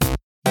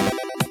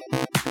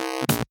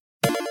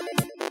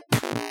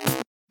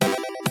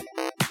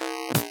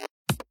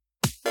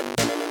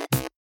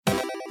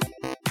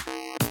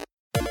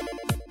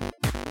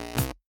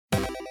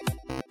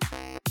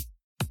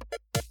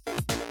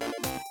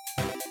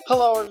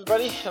Hello,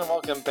 everybody, and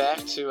welcome back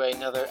to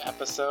another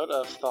episode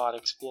of Thought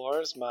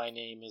Explorers. My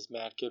name is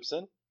Matt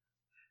Gibson.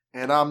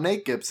 And I'm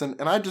Nate Gibson,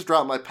 and I just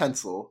dropped my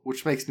pencil,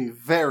 which makes me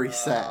very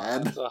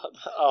sad. It's a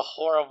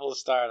horrible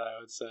start, I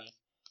would say.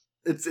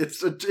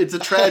 It's a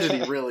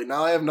tragedy, really.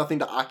 Now I have nothing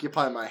to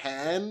occupy my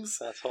hands.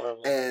 That's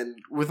horrible. And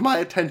with my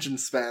attention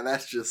span,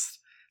 it's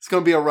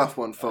going to be a rough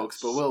one,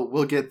 folks, but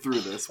we'll get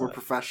through this. We're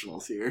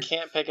professionals here.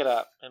 Can't pick it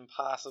up.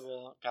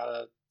 Impossible.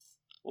 Gotta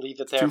leave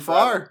it there. Too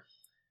far.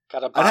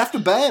 I'd have to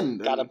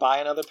bend. Gotta buy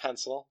another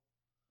pencil.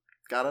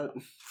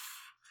 And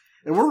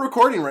we're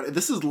recording right.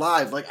 This is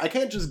live. Like, I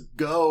can't just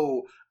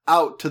go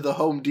out to the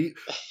Home Depot.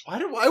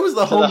 Why was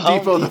the Home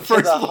Depot the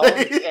first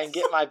place? And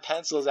get my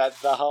pencils at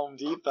the Home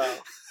Depot.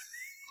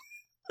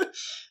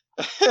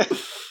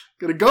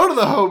 Gonna go to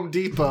the Home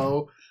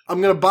Depot.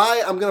 I'm gonna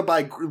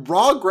buy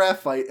raw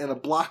graphite and a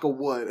block of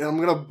wood, and I'm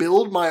gonna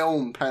build my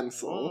own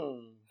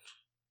pencil.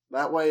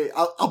 That way,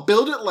 I'll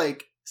build it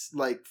like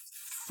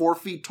 4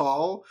 feet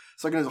tall,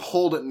 so I can just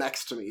hold it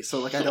next to me, so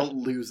like I don't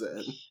lose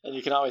it. And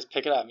you can always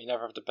pick it up. You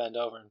never have to bend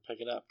over and pick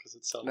it up because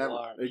it's so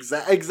large.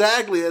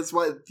 Exactly. That's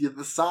why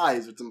the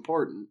size. It's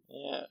important.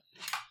 Yeah,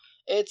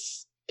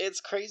 it's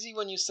crazy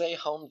when you say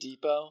Home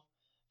Depot,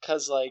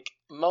 because like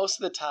most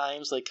of the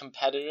times, like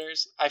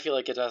competitors, I feel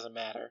like it doesn't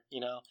matter. You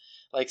know,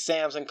 like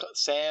Sam's and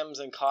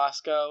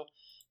Costco,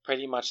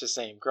 pretty much the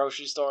same.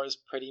 Grocery stores,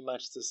 pretty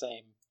much the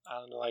same. I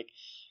don't know, like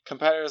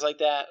competitors like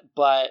that,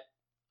 but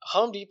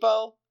Home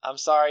Depot, I'm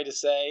sorry to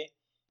say,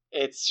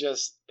 it's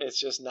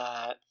just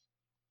not.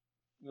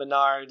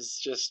 Menards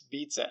just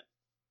beats it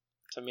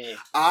to me.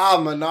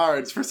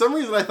 Menards. For some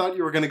reason, I thought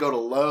you were going to go to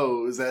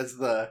Lowe's as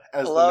the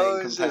main competitor.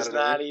 Lowe's is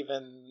not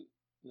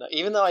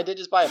even though I did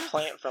just buy a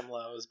plant from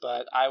Lowe's,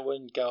 but I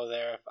wouldn't go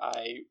there if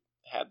I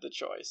had the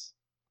choice.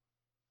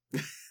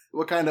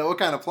 What kind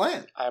of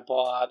plant? I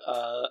bought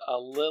a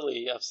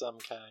lily of some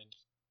kind.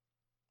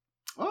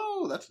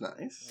 Oh, that's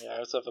nice. Yeah, I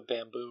also have a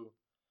bamboo.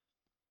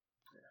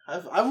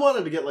 I've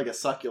wanted to get like a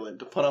succulent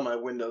to put on my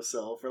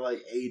windowsill for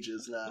like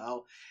ages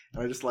now,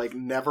 and I just like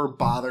never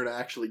bother to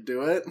actually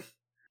do it.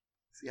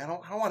 See, I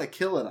don't want to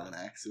kill it on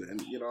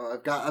accident. You know,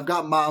 I've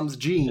got mom's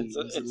genes.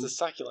 It's a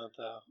succulent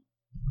though.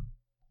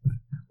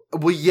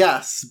 Well,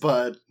 yes,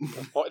 but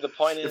the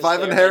point is, if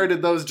I've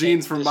inherited those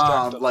genes from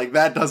mom, like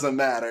that doesn't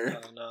matter.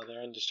 No,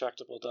 they're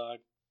indestructible, dog.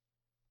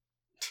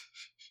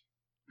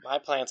 My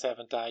plants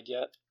haven't died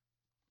yet.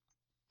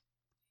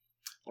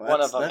 Well,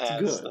 one of them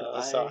has, good. Though,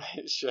 so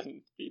I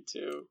shouldn't be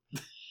too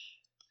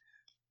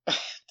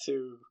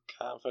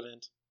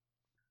confident.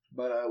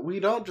 But we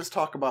don't just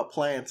talk about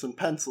plants and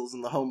pencils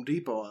in the Home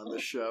Depot on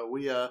this show.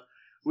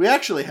 We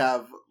actually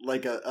have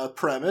like a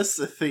premise,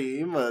 a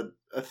theme, a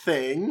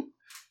thing.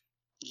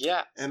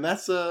 Yeah, and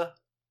that's well,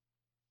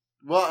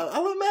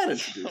 I'll let Matt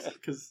introduce it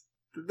because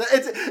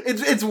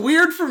it's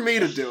weird for me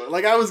to do it.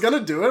 Like I was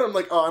gonna do it, I'm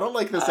like, oh, I don't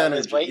like this energy. I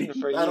was waiting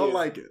for you. I don't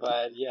like it.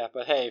 But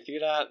hey, if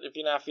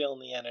you're not feeling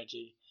the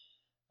energy,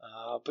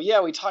 but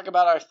yeah, we talk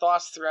about our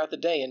thoughts throughout the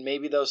day, and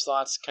maybe those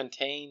thoughts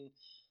contain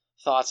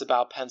thoughts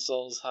about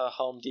pencils,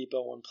 Home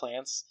Depot, and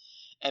plants,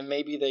 and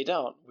maybe they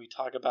don't. We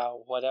talk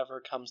about whatever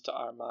comes to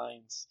our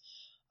minds,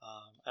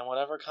 and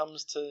whatever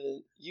comes to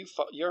you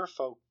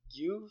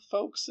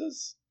folks.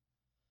 Is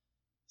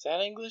that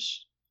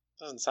English?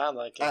 Doesn't sound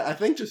like it. I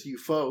think just you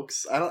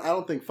folks. I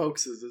don't think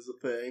folkses is a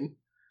thing.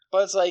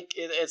 But it's like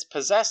it's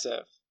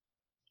possessive.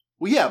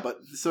 Well, yeah, but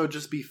so it'd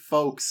just be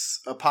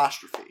folks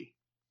apostrophe.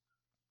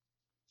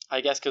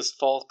 I guess because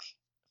folk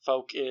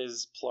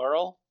is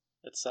plural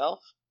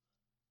itself.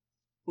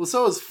 Well,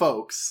 so is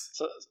folks.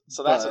 So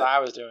that's what I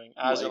was doing.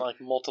 I was doing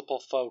like multiple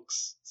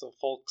folks. So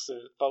folks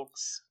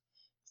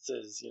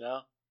is, you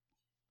know.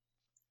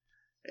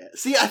 Yeah.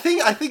 See, I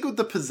think with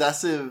the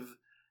possessive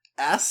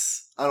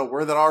S on a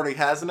word that already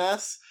has an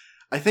S,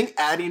 I think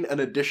adding an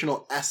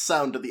additional S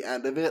sound to the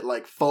end of it,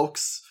 like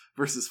folks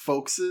versus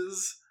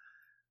folkses,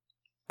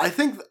 I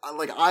think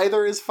like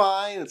either is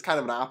fine. It's kind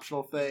of an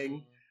optional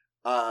thing.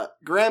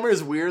 Grammar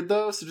is weird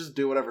though, so just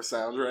do whatever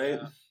sounds right. I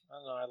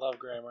don't know. I love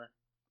grammar.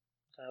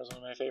 Grammar's one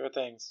of my favorite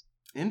things.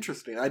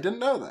 Interesting. I didn't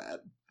know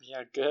that.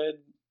 Yeah,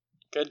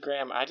 good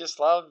grammar. I just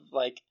love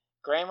like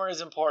grammar is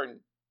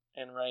important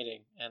in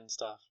writing and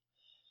stuff.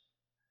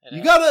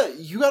 You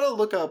gotta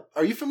look up.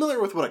 Are you familiar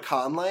with what a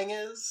conlang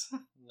is?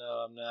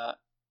 No, I'm not.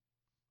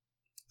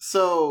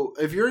 So,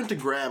 if you're into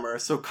grammar,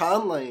 so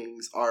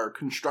conlangs are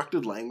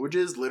constructed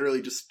languages,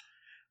 literally just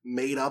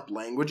made up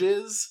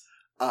languages.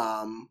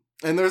 And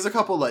there's a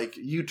couple like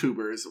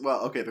YouTubers.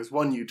 Well, okay, there's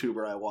one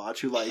YouTuber I watch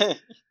who like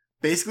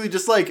basically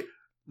just like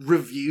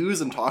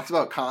reviews and talks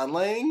about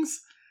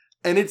conlangs,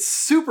 and it's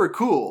super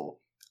cool.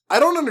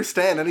 I don't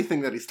understand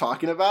anything that he's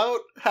talking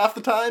about half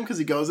the time because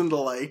he goes into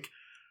like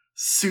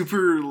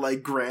super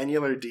like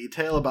granular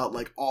detail about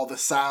like all the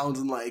sounds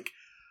and like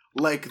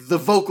the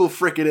vocal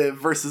fricative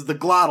versus the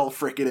glottal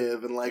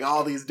fricative and like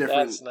all these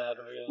different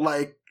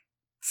like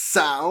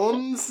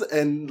sounds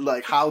and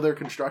like how they're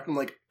constructed. I'm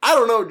like, I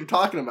don't know what you're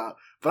talking about,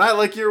 but I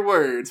like your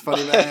words,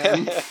 funny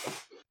man.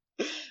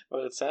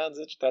 Well,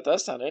 that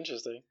does sound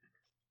interesting.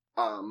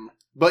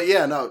 But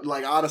yeah, no,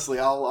 like honestly,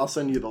 I'll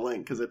send you the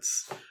link because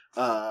it's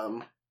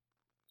Jan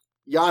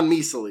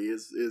Miseli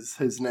is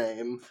his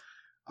name.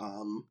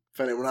 If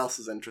anyone else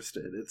is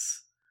interested,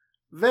 it's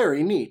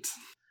very neat.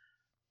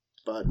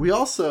 But we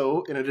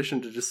also, in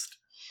addition to just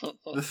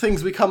the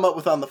things we come up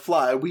with on the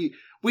fly, we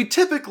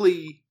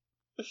typically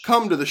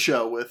come to the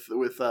show with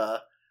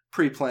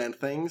pre-planned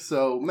things.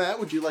 So, Matt,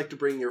 would you like to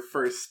bring your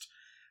first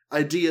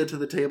idea to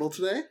the table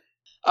today?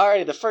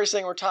 Alrighty, the first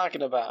thing we're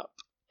talking about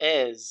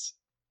is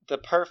the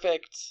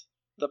perfect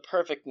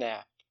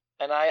nap.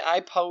 And I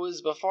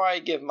pose, before I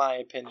give my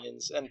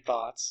opinions and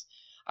thoughts,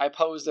 I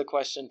pose the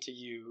question to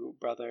you,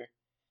 brother.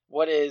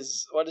 What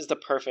is the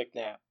perfect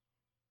nap?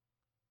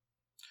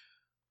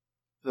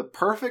 The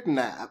perfect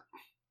nap,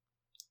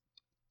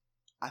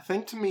 I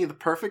think to me the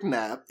perfect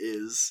nap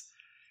is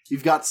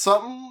you've got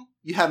something,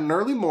 you had an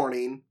early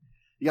morning,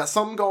 you got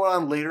something going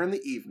on later in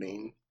the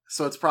evening,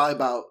 so it's probably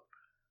about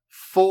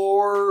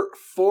 4,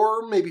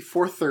 maybe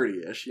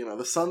 4:30ish. You know,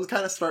 the sun's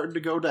kind of starting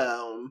to go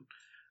down,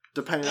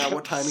 depending on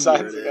what time of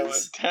year it is.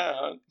 Sun's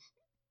going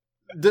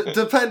down.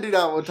 Depending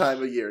on what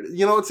time of year it is.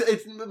 You know, it's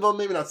well,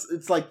 maybe not.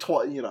 It's like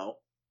you know,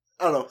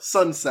 I don't know.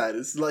 Sunset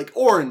is like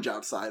orange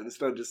outside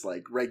instead of just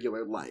like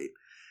regular light.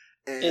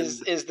 And, is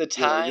the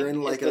time you know, you're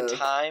in like is the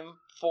time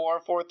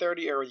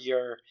 4:30, or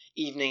your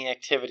evening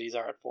activities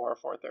are at 4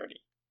 or 4:30?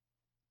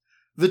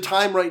 The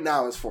time right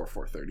now is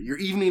 4:30. Your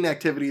evening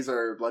activities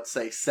are, let's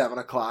say, 7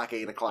 o'clock,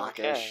 8 o'clock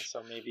ish. Okay,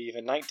 so maybe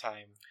even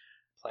nighttime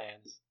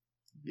plans.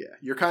 Yeah,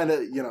 you're kind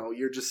of, you know,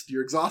 you're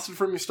exhausted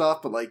from your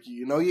stuff, but like,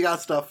 you know, you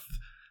got stuff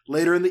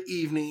later in the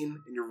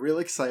evening, and you're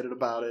really excited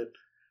about it.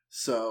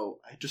 So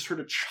I just heard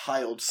a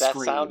child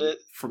scream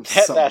from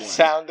somewhere. That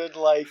sounded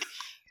like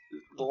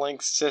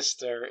Link's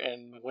sister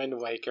in Wind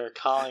Waker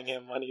calling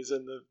him when he's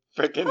in the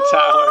freaking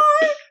tower.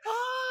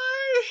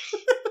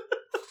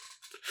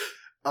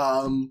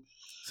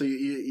 So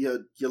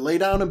you lay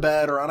down in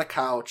bed or on a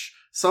couch,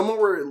 somewhere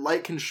where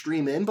light can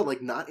stream in, but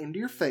like not into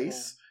your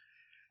face.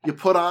 Yeah. You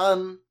put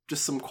on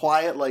just some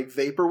quiet like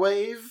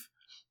vaporwave,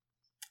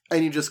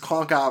 and you just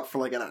conk out for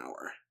like an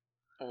hour.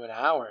 Oh, an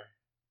hour.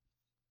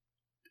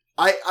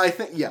 I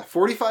think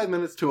 45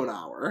 minutes to an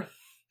hour.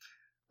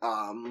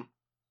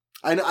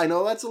 I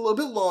know that's a little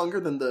bit longer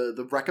than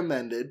the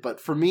recommended,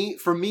 but for me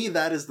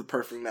that is the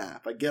perfect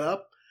nap. I get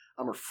up,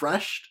 I'm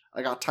refreshed,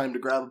 I got time to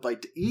grab a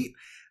bite to eat,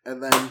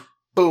 and then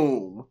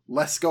boom,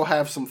 let's go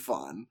have some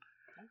fun.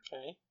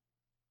 Okay.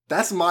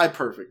 That's my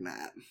perfect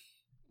nap.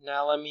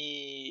 Now let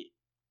me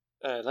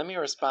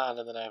respond,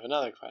 and then I have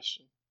another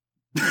question.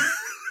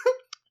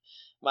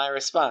 My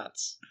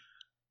response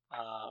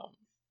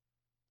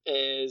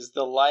is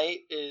the light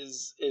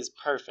is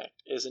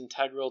perfect, is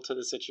integral to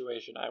the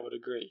situation. I would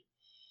agree.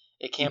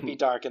 It can't be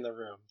dark in the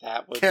room.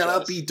 That would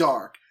cannot be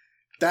dark.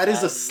 That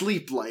is a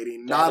sleep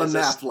lighting, not a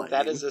nap lighting.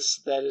 That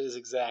is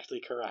exactly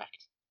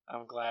correct.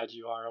 I'm glad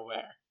you are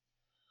aware.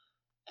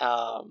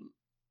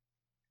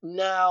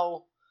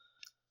 Now,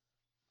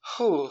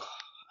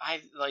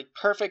 I like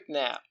perfect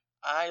nap.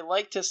 I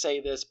like to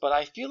say this, but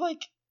I feel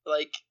like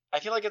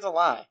it's a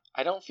lie.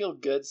 I don't feel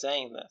good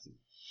saying this.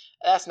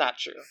 That's not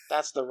true.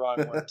 That's the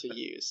wrong word to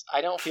use.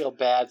 I don't feel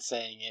bad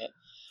saying it,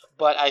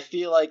 but I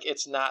feel like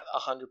it's not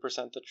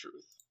 100% the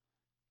truth.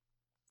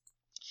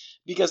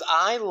 Because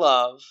I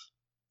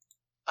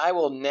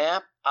will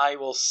nap, I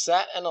will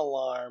set an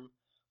alarm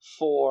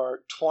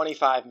for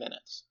 25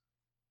 minutes.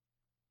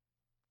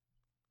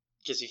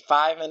 Gives you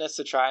 5 minutes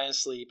to try and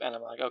sleep, and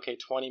I'm like, okay,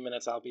 20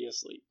 minutes I'll be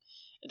asleep.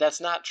 That's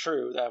not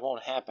true. That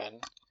won't happen.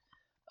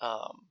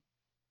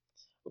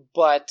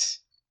 But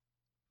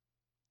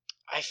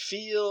I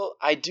feel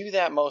I do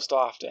that most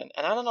often.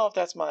 And I don't know if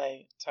that's did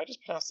I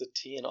just pronounce the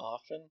T in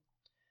often?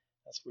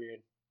 That's weird.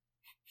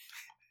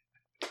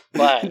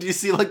 But do you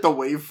see like the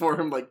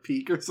waveform like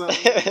peak or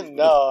something?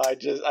 No, I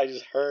just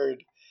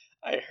heard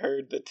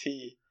the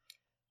T.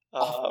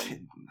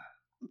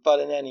 But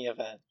in any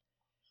event,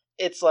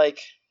 it's like,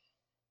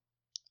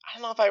 I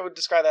don't know if I would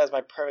describe that as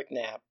my perfect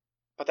nap,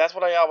 but that's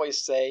what I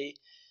always say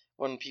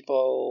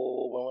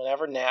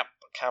whenever nap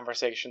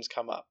conversations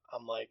come up.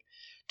 I'm like,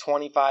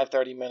 25,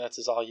 30 minutes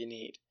is all you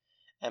need.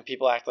 And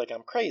people act like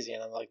I'm crazy,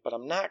 and I'm like, but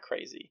I'm not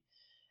crazy.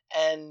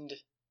 And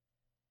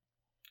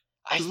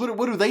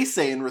what do they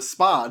say in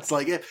response?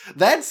 Like,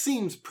 that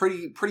seems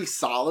pretty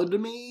solid to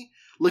me.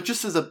 Like,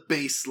 just as a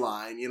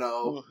baseline, you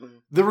know,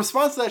 the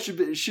response to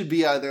that should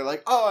be either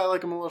like, oh, I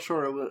like them a little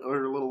shorter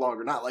or a little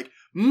longer. Not like,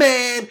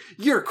 man,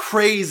 you're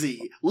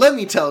crazy. Let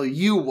me tell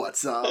you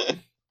what's up.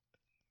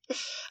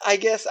 I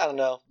guess, I don't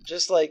know.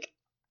 Just like,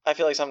 I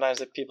feel like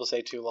sometimes if people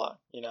say too long,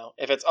 you know,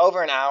 if it's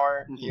over an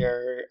hour,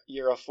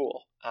 you're a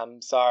fool.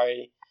 I'm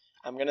sorry.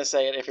 I'm going to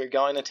say it. If you're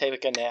going to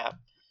take a nap,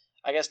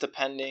 I guess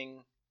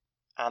depending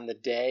on the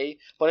day,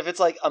 but if it's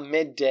like a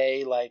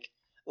midday, like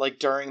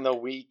during the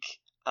week,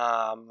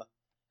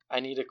 I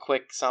need a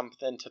quick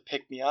something to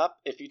pick me up.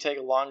 If you take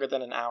a longer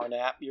than an hour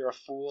nap, you're a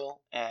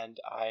fool, and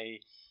I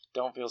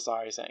don't feel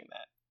sorry saying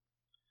that.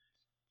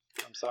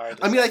 I'm sorry.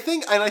 I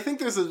think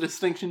there's a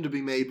distinction to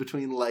be made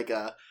between like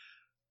a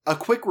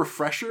quick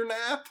refresher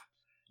nap,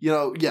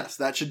 yes,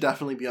 that should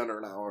definitely be under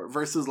an hour.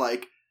 Versus,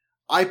 like,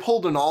 I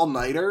pulled an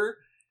all-nighter,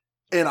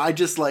 and I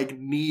just, like,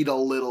 need a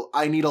little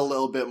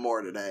bit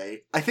more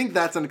today. I think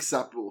that's an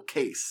acceptable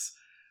case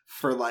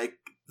for, like,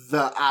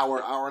 the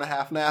hour and a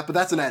half nap, but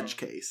that's an edge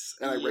case,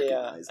 and I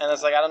recognize that. And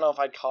it's like, I don't know if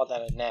I'd call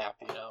that a nap,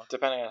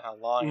 depending on how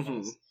long it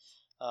is.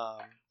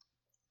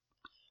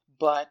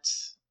 But,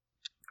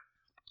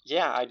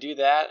 yeah, I do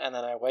that, and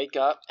then I wake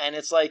up, and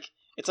it's like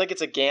it's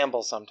a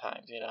gamble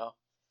sometimes,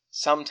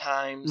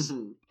 Sometimes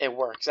it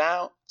works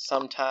out,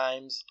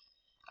 sometimes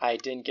I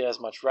didn't get as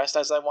much rest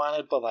as I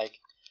wanted, but, like,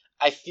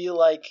 I feel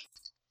like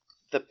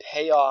the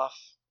payoff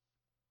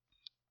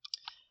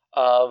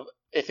of,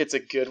 if it's a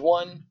good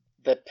one,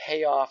 the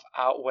payoff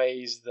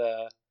outweighs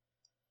the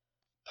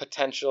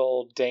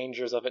potential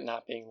dangers of it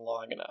not being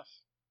long enough.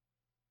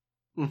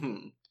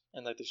 And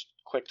like this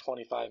quick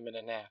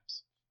 25-minute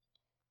naps.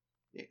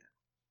 Yeah.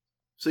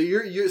 So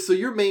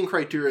your main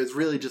criteria is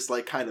really just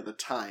like kind of the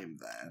time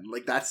then.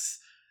 Like that's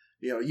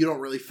you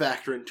don't really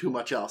factor in too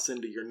much else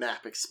into your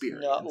nap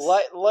experience. No,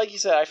 like you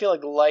said, I feel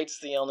like light's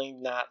the only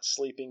not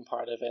sleeping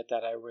part of it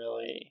that I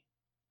really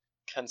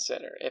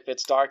consider. If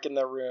it's dark in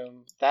the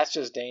room, that's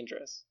just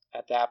dangerous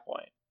at that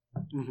point.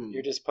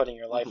 You're just putting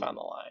your life on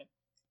the line.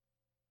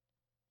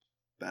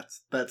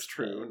 That's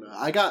true. No,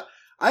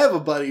 I have a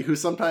buddy who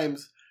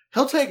sometimes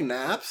he'll take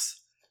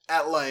naps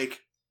at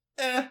like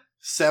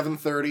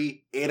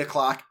 7:30, 8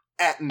 o'clock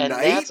at night. And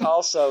that's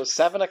also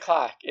 7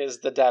 o'clock is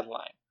the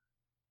deadline.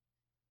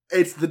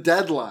 It's the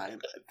deadline.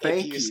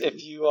 Thank you.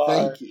 If you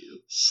are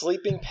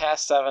sleeping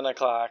past 7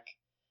 o'clock,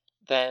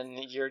 then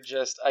you're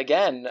just,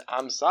 again,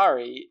 I'm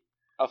sorry,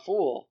 a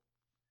fool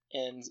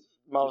in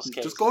most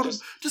cases.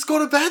 Just go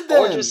to bed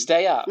then. Or just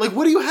stay up. Like,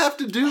 what do you have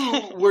to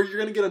do where you're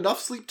going to get enough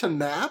sleep to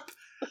nap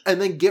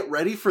and then get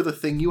ready for the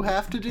thing you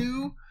have to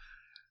do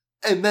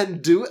and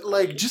then do it?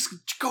 Like, just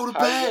go to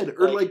bed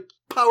or, like,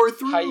 power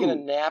through. How are you going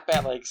to nap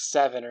at, like,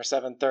 7 or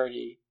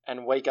 7:30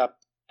 and wake up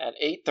at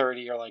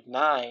 8:30 or, like,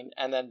 9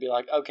 and then be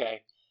like,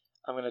 okay,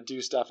 I'm going to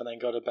do stuff and then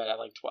go to bed at,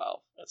 like,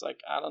 12? It's like,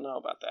 I don't know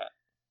about that.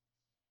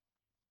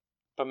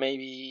 But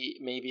maybe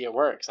it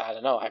works. I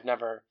don't know.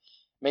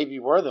 Maybe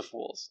we're the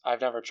fools. I've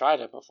never tried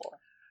it before.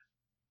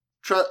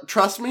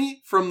 Trust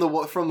me, from the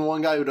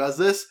one guy who does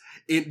this,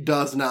 it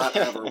does not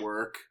ever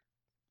work.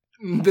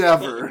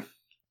 Never.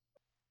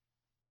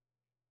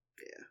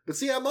 Yeah. But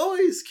see, I'm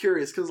always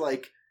curious because,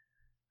 like,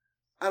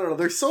 I don't know,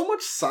 there's so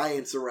much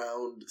science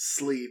around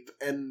sleep,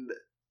 and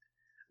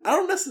I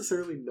don't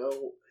necessarily know.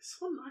 Is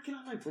someone knocking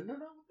on my window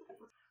now?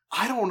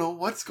 I don't know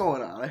what's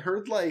going on. I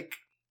heard, like,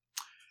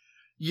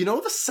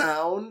 the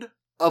sound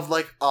of,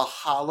 like, a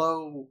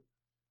hollow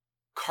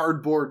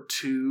cardboard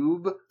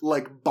tube,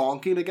 like,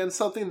 bonking against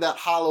something? That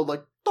hollow,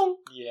 like, donk.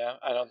 Yeah,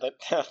 I don't think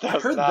that I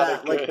heard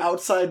that, like,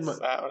 outside my...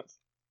 sound.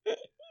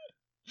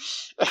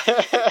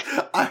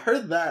 I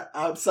heard that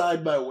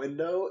outside my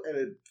window, and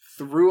it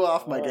threw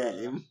off my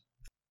game.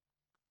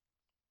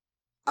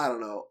 I don't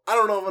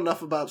know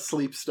enough about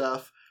sleep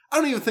stuff. I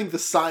don't even think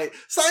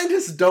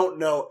scientists don't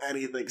know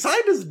anything.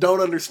 Scientists don't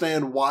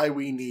understand why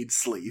we need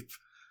sleep.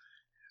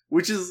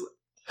 Which is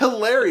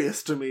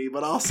hilarious to me,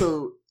 but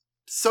also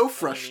so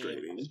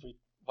frustrating.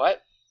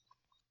 What?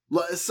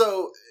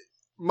 So,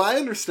 my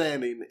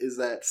understanding is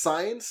that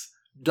science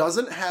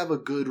doesn't have a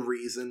good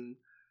reason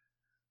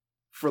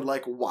for,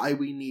 like, why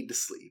we need to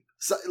sleep.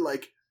 So,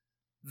 like,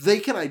 they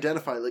can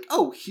identify, like,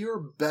 oh, here are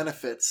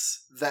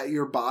benefits that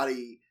your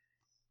body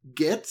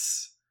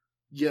gets,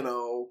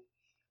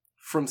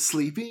 from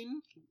sleeping,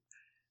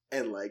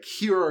 and, like,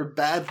 here are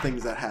bad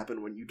things that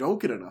happen when you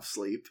don't get enough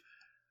sleep.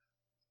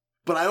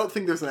 But I don't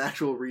think there's an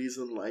actual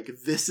reason, like,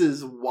 this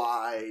is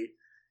why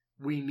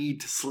we need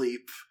to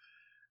sleep,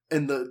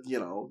 and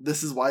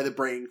this is why the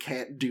brain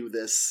can't do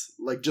this,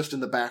 like, just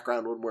in the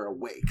background when we're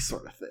awake,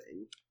 sort of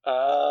thing.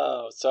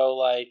 Oh,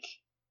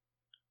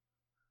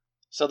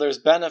 so there's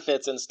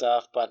benefits and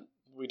stuff, but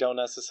we don't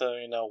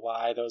necessarily know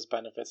why those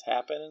benefits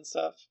happen and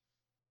stuff?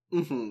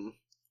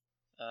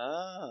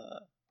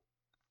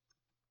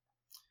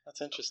 That's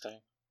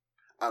interesting.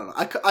 I don't know.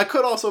 I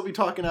could also be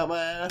talking out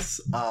my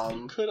ass.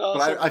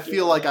 But I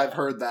feel like I've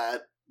heard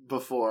that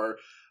before.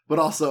 But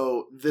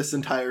also, this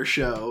entire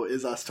show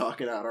is us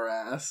talking out our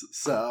ass.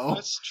 So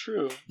that's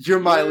true. Your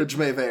mileage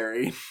may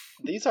vary.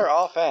 These are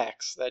all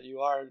facts that you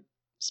are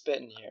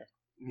spitting here.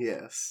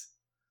 Yes.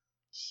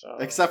 So...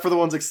 except for the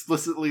ones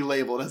explicitly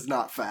labeled as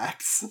not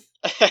facts.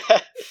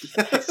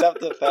 Except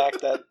the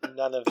fact that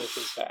none of this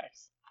is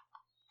facts.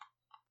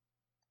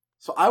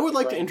 So I would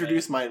like to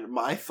introduce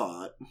my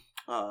thought.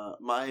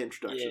 My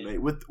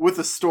introduction with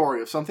a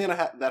story of something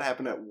that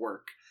happened at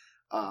work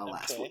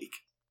last week.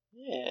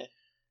 Yeah.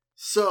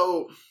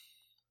 So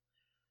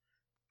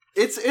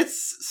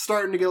it's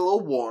starting to get a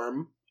little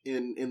warm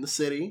in the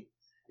city,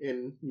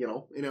 in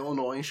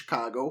Illinois and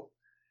Chicago.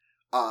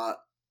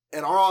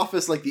 In our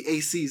office, like, the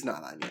AC's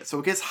not on yet, so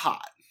it gets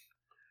hot.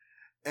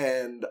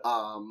 And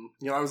I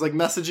was, like,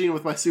 messaging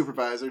with my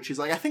supervisor, and she's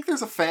like, I think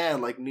there's a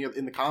fan, like, near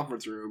in the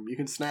conference room. You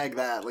can snag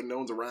that, like, no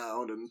one's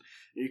around, and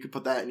you can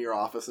put that in your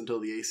office until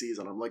the AC's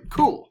on. I'm like,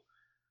 cool.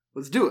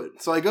 let's do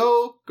it. So I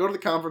go to the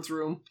conference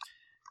room,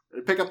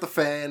 I pick up the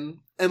fan,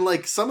 and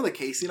like some of the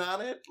casing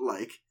on it,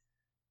 like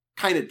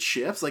kind of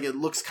chips. Like it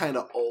looks kind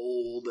of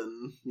old,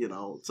 and you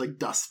know, it's like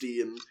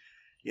dusty, and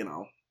you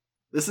know,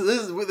 this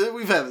is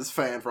we've had this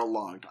fan for a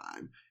long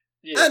time.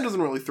 Yeah. That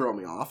doesn't really throw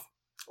me off.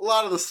 A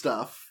lot of the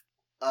stuff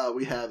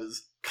we have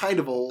is kind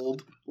of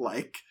old,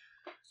 like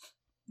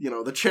you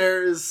know, the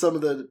chairs, some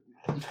of the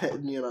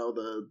you know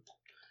the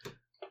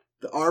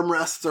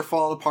armrests are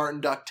falling apart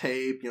in duct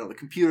tape. You know, the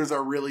computers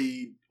are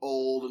really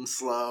old and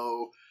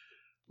slow.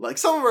 Like,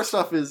 some of our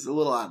stuff is a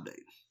little out of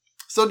date.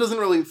 So it doesn't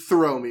really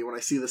throw me when I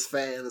see this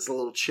fan that's a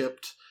little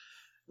chipped.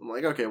 I'm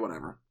like, okay,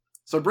 whatever.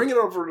 So I bring it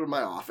over to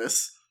my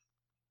office,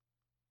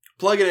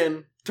 plug it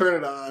in, turn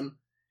it on,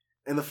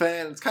 and the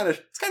fan, it's kind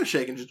of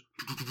shaking, just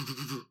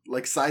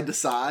like side to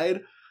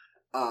side.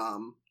 But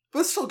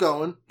it's still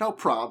going, no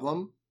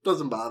problem.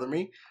 Doesn't bother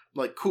me.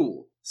 I'm like,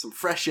 cool, some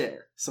fresh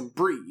air, some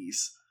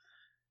breeze.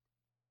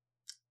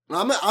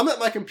 I'm at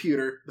my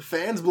computer, the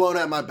fan's blowing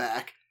at my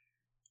back,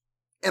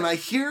 and I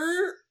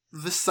hear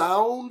the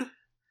sound.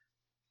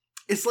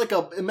 It's like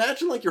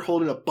imagine like you're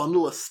holding a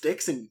bundle of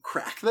sticks and you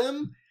crack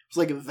them. It's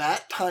like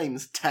that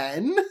times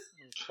 10.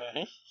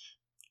 Okay.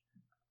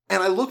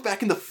 And I look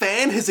back and the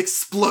fan has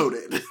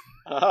exploded.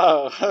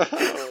 Oh.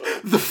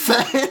 The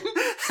fan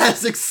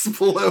has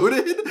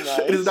exploded. Nice.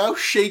 It is now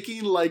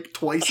shaking like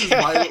twice as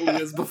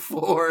violently as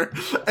before.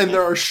 And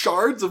there are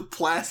shards of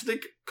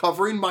plastic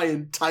covering my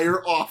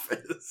entire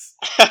office.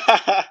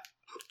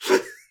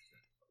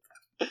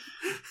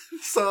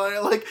 So I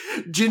like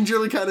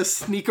gingerly kind of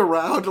sneak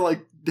around to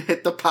like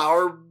hit the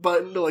power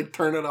button to like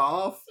turn it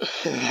off.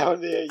 Yeah.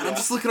 I'm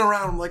just looking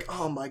around. I'm like,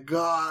 oh my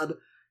god,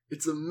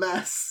 it's a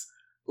mess.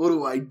 What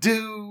do I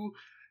do?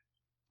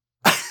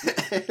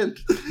 And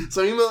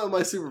so I email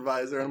my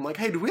supervisor. And I'm like,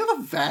 hey, do we have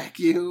a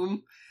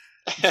vacuum?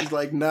 She's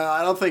like, no,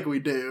 I don't think we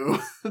do.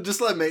 Just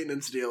let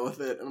maintenance deal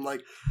with it. And I'm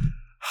like,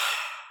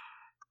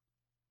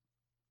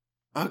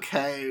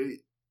 okay.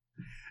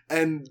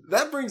 And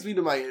that brings me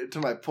to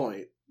my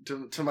point,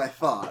 to my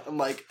thought. I'm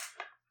like,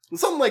 when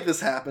something like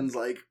this happens,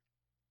 like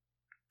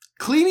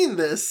cleaning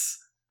this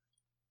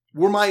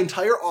where my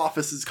entire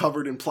office is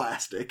covered in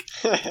plastic,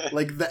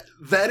 like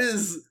that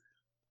is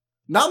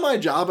not my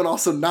job and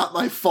also not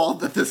my fault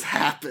that this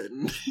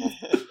happened.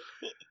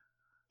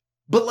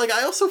 But like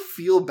I also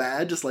feel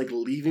bad just like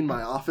leaving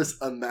my office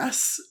a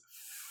mess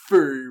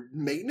for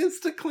maintenance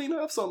to clean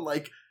up. So I'm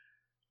like,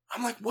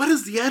 what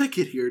is the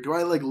etiquette here? Do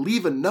I like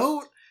leave a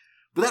note?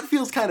 But that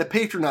feels kind of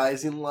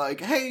patronizing,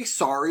 like, hey,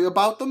 sorry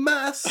about the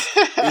mess.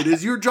 It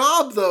is your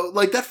job, though.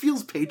 Like, that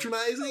feels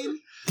patronizing.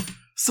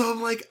 So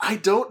I'm like, I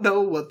don't know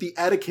what the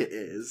etiquette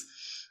is.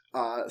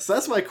 So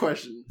that's my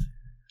question.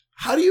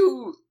 How do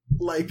you,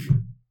 like,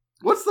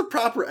 what's the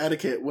proper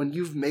etiquette when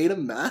you've made a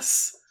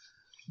mess,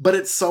 but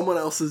it's someone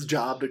else's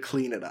job to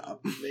clean it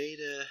up? You've made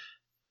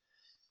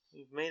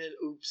an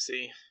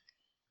oopsie.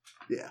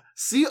 Yeah.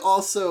 See,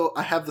 also,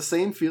 I have the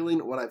same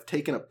feeling when I've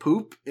taken a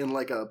poop in,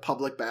 like, a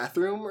public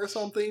bathroom or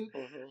something,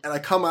 and I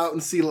come out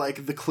and see,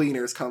 like, the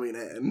cleaners coming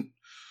in.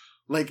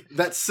 Like,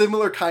 that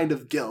similar kind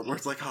of guilt, where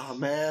it's like, oh,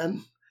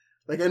 man.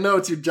 Like, I know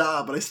it's your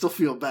job, but I still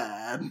feel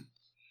bad.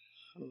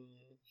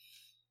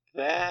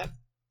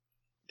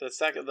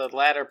 The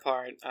latter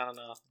part, I don't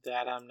know,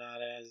 that I'm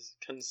not as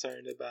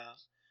concerned about.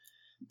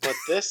 But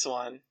this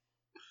one,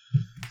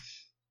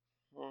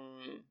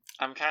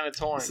 I'm kind of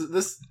torn.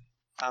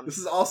 This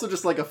is also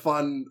just like a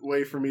fun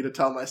way for me to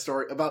tell my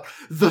story about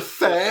the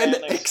fan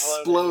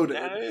exploded.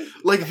 No.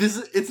 Like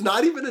it's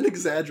not even an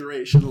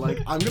exaggeration. Like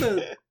I'm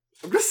gonna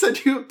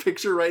send you a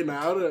picture right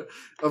now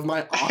of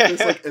my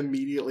office like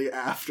immediately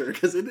after,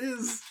 because it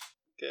is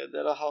good.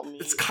 That'll help me.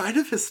 It's kind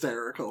of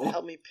hysterical.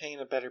 Help me paint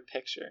a better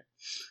picture.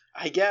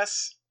 I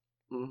guess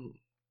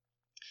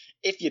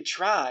if you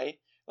try,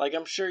 like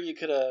I'm sure you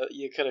could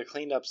have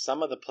cleaned up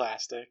some of the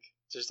plastic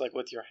just like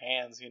with your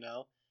hands, you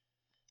know.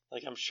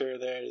 Like I'm sure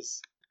there's.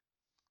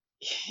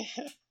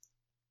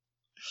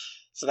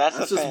 So that's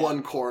just fan.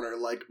 One corner.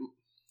 Like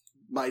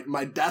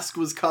my desk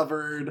was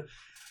covered,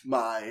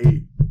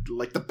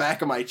 the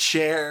back of my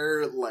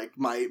chair, like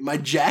my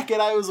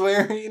jacket I was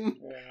wearing.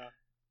 Yeah.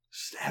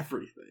 Just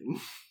everything.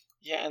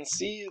 Yeah, and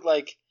see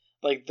like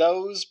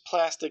those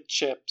plastic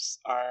chips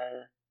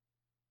are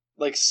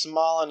like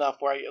small enough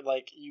where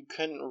like you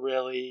couldn't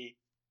really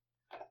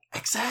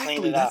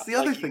exactly. That's the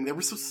other thing. They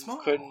were so small.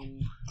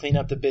 Couldn't clean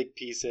up the big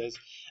pieces,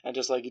 and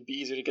just like it'd be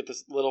easier to get the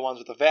little ones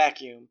with a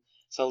vacuum.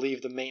 So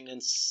leave the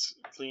maintenance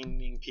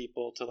cleaning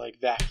people to like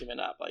vacuum it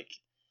up. Like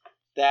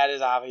that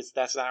is obvious.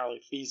 That's not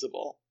really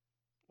feasible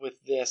with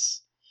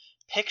this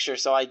picture.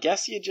 So I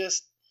guess you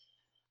just,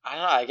 I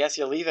don't know. I guess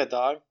you leave it,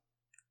 dog.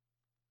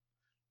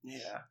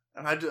 Yeah,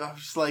 and I was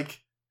just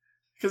like,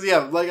 because yeah,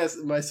 like I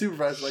said, my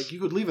supervisor like you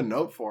could leave a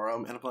note for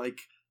him, and I'm like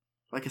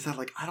I said,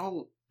 like I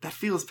don't. That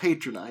feels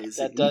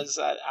patronizing. That does.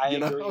 I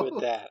agree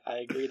with that. I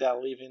agree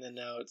that leaving the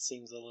note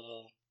seems a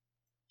little.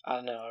 I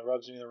don't know. It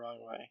rubs me the wrong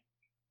way.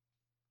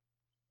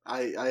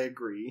 I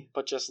agree.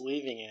 But just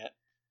leaving it,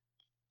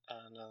 I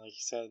don't know. Like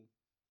you said,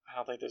 I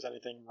don't think there's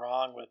anything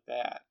wrong with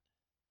that.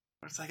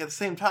 It's like at the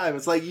same time,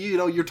 it's like, you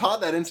know, you're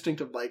taught that instinct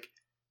of like,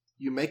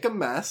 you make a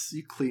mess,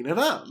 you clean it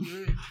up.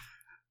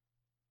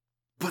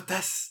 But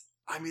that's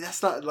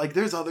not, like,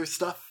 there's other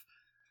stuff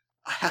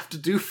I have to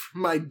do for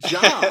my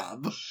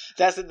job.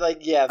 That's like,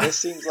 yeah, this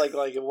seems like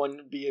it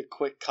wouldn't be a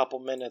quick couple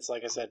minutes,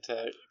 like I said,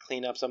 to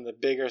clean up some of the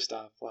bigger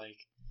stuff. Like,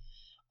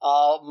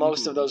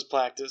 most of those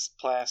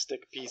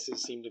plastic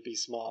pieces seem to be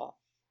small.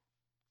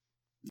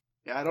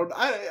 Yeah, I don't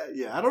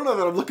know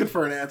that I'm looking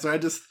for an answer. I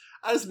just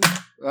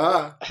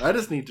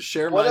need to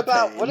share What my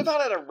about pain. what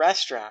about at a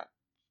restaurant?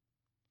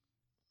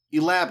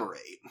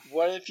 Elaborate.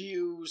 What if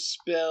you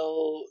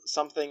spill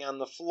something on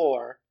the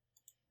floor?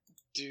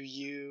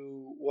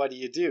 What do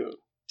you do?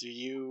 Do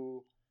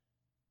you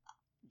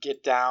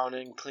get down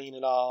and clean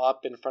it all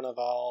up in front of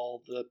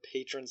all the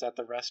patrons at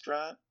the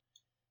restaurant?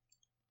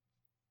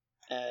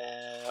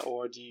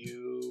 Or do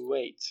you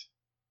wait?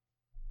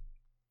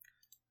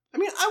 I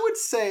mean, I would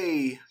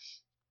say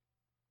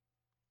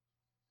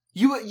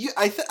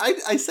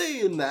I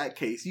say in that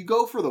case, you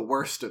go for the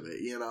worst of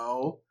it, you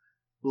know?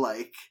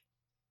 Like,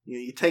 you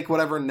know, you take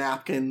whatever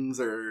napkins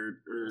or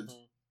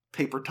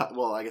paper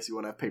well, I guess you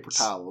wouldn't have paper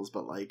towels,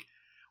 but like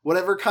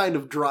whatever kind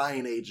of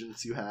drying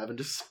agents you have and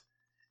just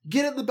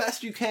get it the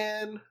best you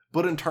can.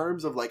 But in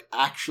terms of like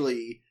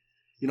actually,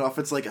 you know, if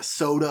it's like a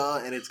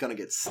soda and it's going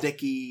to get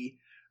sticky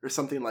or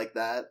something like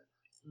that,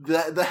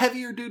 the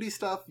heavier duty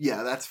stuff,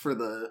 yeah, that's for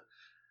the,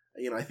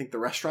 you know, I think the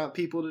restaurant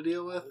people to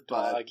deal with.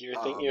 But dog,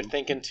 you're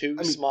thinking too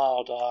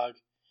small, dog.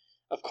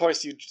 Of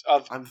course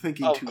I'm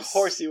thinking of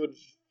course you would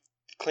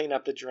clean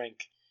up the drink.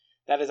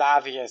 That is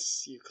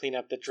obvious. You clean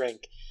up the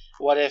drink.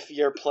 What if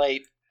your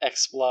plate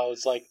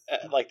explodes like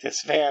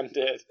this van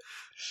did?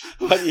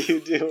 What do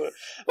you do?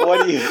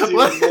 What do you do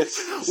in this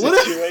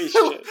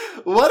situation?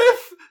 What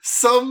if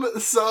some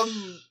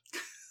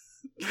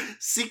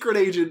secret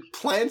agent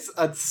plants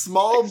a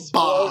small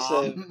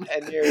bomb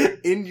in your meal?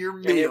 In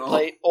your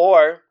plate,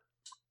 or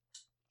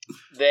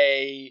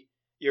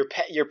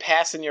you're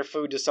passing your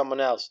food to someone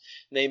else.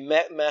 They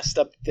messed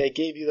up. They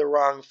gave you the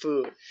wrong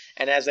food,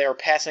 and as they were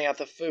passing out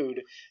the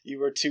food, you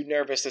were too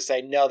nervous to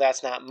say, "No,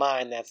 that's not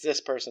mine. That's this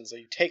person." So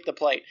you take the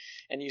plate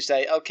and you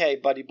say, "Okay,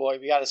 buddy boy,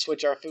 we got to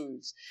switch our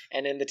foods."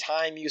 And in the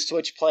time you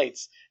switch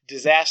plates,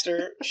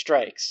 disaster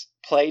strikes.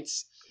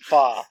 Plates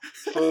fall.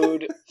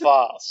 Food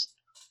falls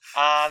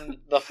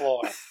on the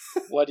floor.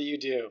 What do you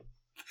do?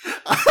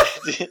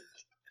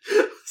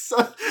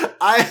 So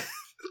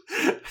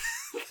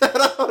that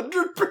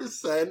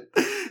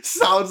 100%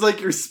 sounds like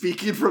you're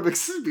speaking from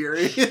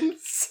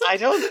experience. I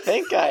don't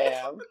think I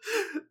am.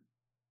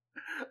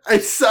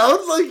 It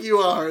sounds like you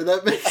are.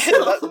 That makes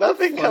it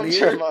nothing comes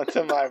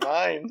to my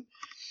mind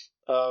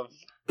of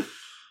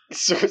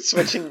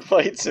switching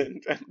plates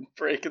and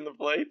breaking the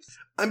plates.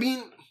 I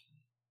mean,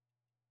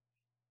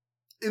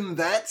 in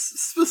that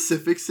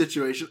specific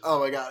situation, oh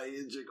my god, I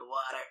need a drink of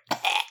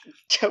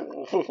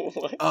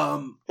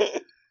water.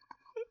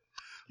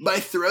 My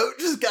throat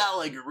just got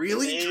like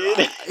really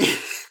dry,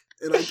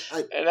 and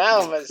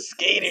now I'm a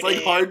skater. It's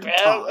like hard to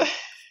talk.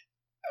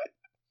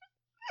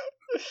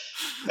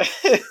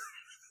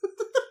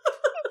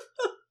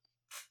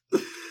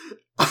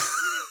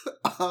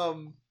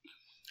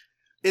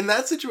 In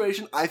that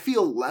situation, I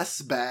feel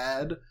less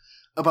bad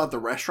about the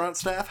restaurant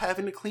staff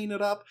having to clean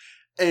it up,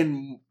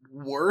 and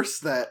worse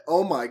that,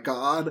 oh my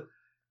god,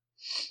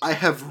 I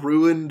have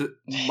ruined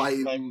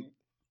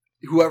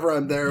whoever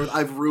I'm there with,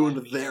 I've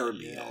ruined their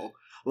meal.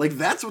 Like,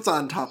 that's what's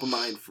on top of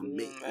mind for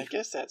me. I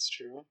guess that's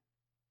true.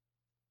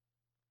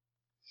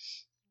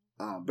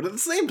 But at the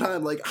same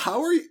time, like,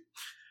 how are you...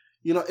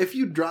 You know, if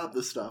you drop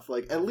the stuff,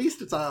 like, at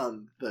least it's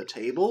on the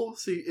table.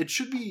 So it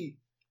should be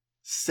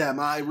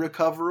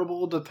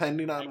semi-recoverable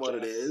depending on what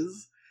it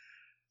is.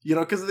 You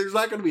know, because there's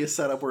not going to be a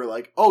setup where,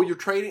 like, oh,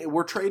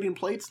 we're trading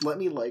plates. Let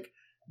me, like,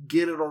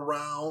 get it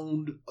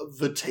around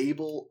the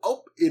table.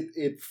 Oh,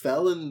 it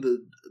fell in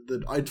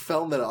it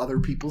fell in the other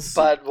people's seat.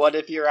 But what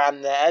if you're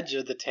on the edge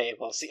of the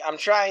table? See,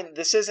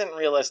 this isn't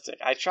realistic.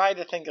 I tried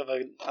to think of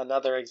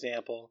another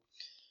example,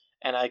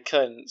 and I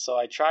couldn't. So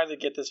I tried to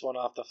get this one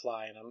off the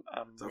fly, and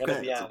I'm going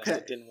to be honest,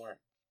 it didn't work.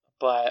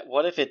 But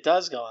what if it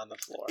does go on the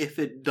floor? If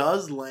it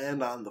does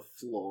land on the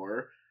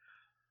floor...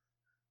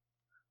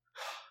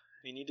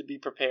 We need to be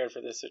prepared for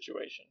this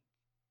situation.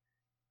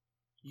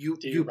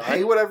 You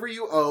pay whatever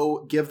you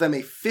owe, give them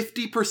a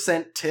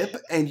 50% tip,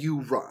 and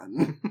you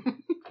run.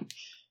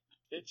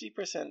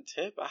 50%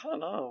 tip? I don't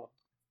know.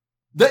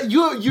 That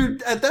you're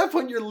at that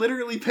point, you're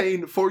literally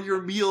paying for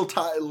your meal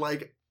time,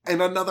 like,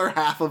 and another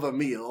half of a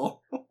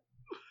meal.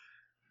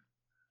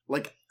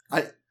 Like,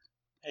 I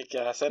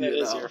guess, and it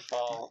is your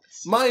fault.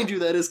 Mind you,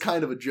 that is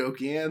kind of a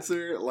jokey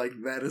answer. Like,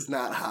 that is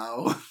not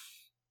how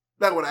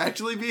that would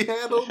actually be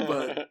handled,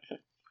 but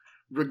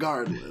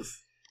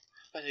regardless.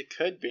 But it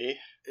could be.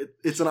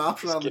 It's an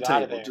option on the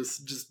table.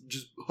 Just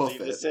hoof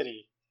Leave the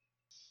city.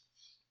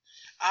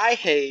 I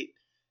hate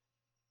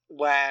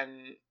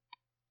when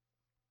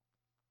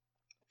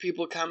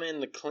people come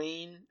in to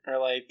clean, or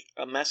like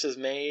a mess is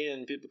made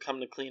and people come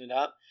to clean it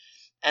up,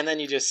 and then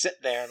you just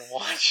sit there and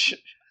watch.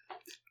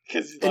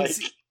 Because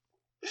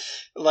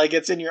Like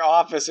it's in your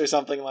office or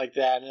something like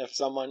that, and if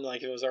someone,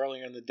 like, if it was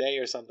earlier in the day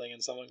or something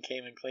and someone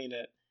came and cleaned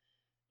it,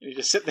 you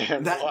just sit there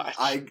and watch.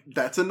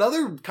 That's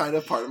another kind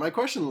of part of my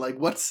question. Like,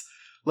 what's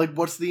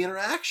the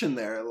interaction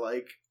there?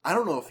 Like, I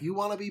don't know if you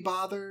want to be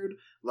bothered.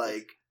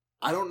 Like,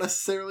 I don't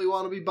necessarily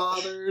want to be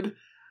bothered.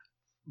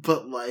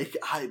 But, like,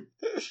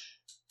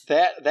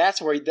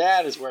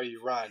 that is where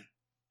you run.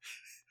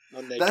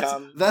 When they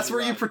come, that's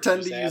where you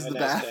pretend to use the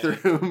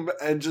bathroom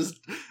and just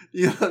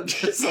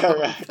just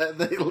hope that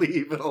they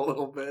leave in a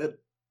little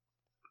bit.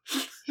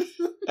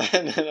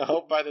 And then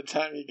hope by the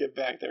time you get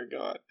back they're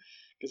gone.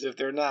 Because if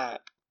they're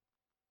not,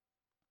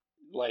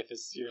 your life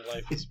is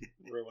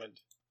ruined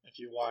if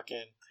you walk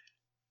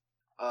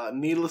in.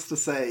 Needless to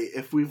say,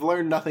 if we've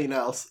learned nothing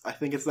else, I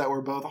think it's that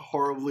we're both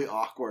horribly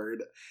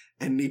awkward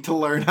and need to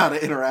learn how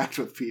to interact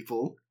with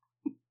people.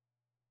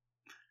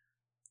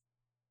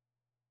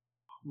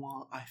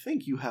 Well, I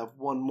think you have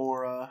one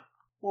more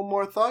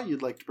thought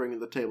you'd like to bring to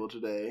the table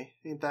today.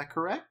 Ain't that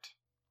correct?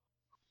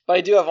 But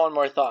I do have one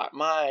more thought.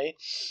 My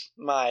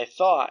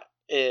thought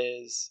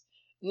is,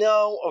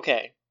 no,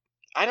 okay.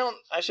 I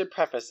should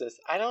preface this.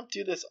 I don't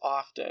do this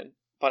often,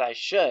 but I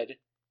should.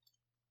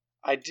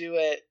 I do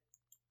it.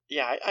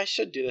 Yeah, I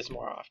should do this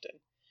more often.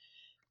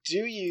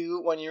 Do you,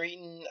 when you're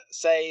eating,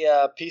 say,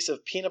 a piece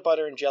of peanut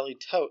butter and jelly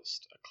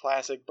toast, a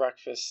classic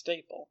breakfast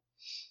staple,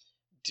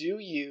 do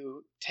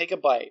you take a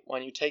bite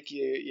when you take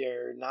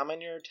your nom on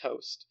your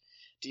toast?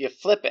 Do you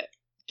flip it?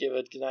 Give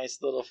it a nice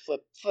little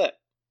flip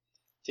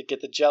to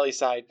get the jelly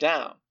side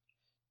down,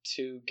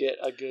 to get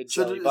a good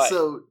jelly bite.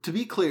 So, to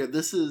be clear,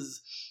 this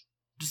is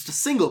just a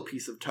single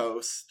piece of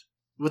toast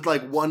with,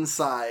 like, one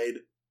side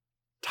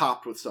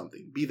topped with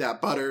something. Be that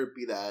butter,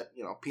 be that,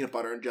 peanut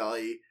butter and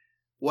jelly,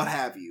 what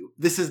have you.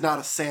 This is not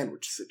a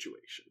sandwich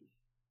situation.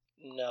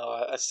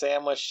 No, a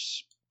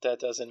sandwich, that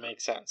doesn't make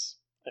sense.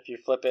 If you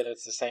flip it,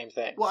 it's the same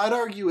thing. Well, I'd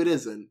argue it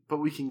isn't, but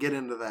we can get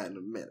into that in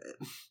a minute.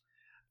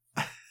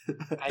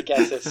 I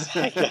guess it's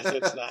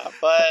not,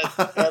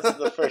 but that's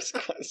the first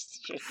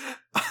question.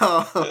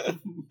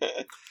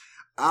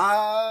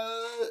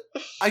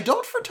 I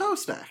don't for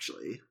toast,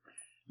 actually.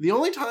 The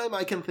only time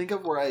I can think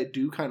of where I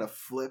do kind of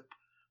flip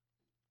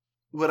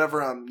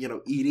whatever I'm,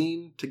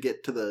 eating to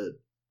get to the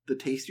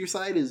tastier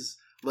side is,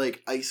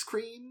 like, ice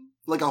cream.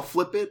 Like, I'll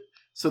flip it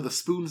so the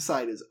spoon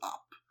side is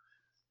up.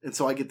 And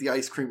so I get the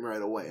ice cream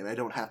right away, and I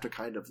don't have to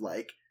kind of,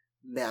 like,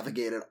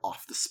 navigate it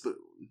off the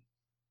spoon.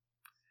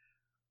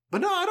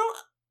 But no, I don't...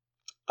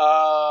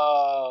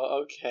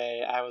 Oh,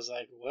 okay. I was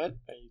like, what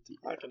are you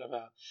talking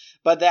about?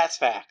 But that's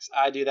facts.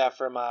 I do that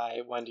for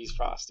my Wendy's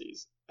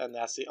Frosties, and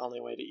that's the only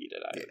way to eat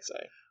it, I would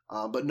say.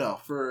 But no,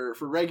 for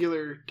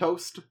regular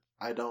toast,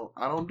 I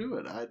don't do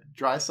it. I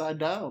dry side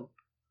down.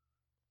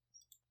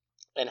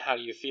 And how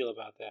do you feel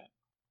about that?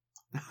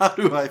 How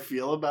do I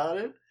feel about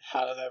it?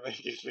 How does that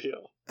make you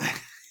feel?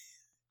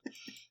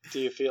 Do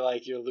you feel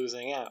like you're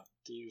losing out?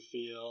 Do you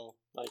feel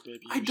like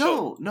maybe you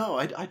don't. No,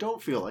 I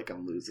don't feel like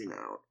I'm losing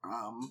out.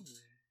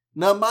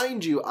 Now,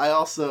 mind you, I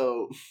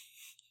also...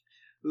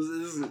 this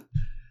is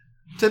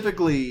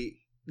typically...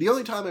 The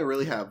only time I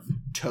really have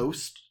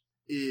toast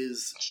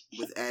is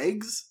with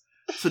eggs.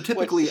 So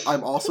typically,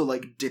 I'm also,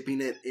 like,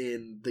 dipping it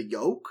in the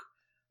yolk.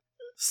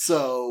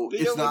 So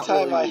it's not the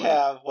only time I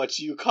have what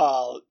you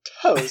call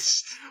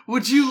toast.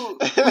 What you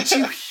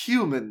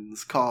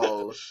humans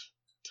call...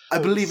 I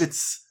believe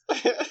it's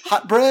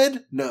hot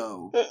bread?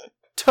 No.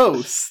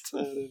 Toast.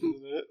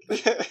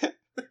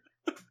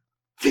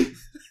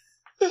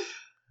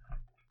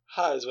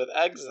 Hot is with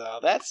eggs, though.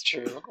 That's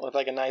true. With,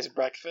 like, a nice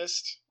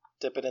breakfast.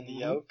 Dip it in the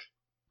yolk.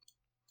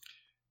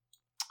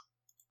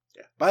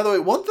 Yeah. By the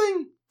way,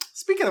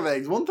 speaking of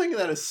eggs, one thing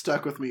that has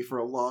stuck with me for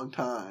a long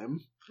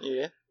time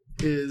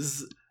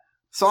is...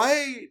 So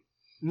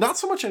not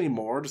so much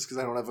anymore, just because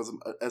I don't have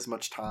as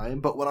much time,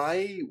 but when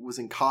I was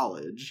in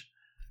college...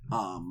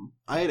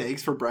 I had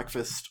eggs for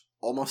breakfast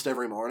almost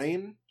every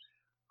morning,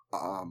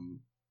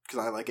 because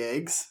I like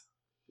eggs.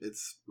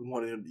 It's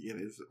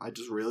I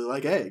just really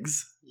like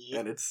eggs,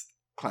 and it's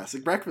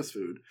classic breakfast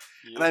food.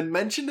 And I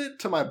mentioned it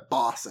to my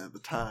boss at the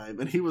time,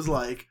 and he was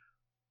like,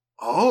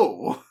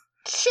 "Oh,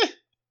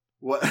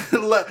 what?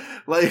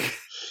 like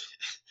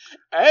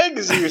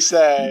eggs? You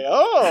say?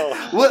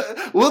 Oh,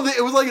 what? Well,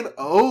 it was like an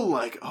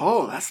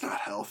oh, that's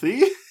not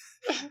healthy."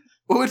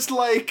 Which,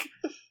 like.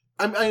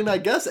 I mean, I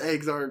guess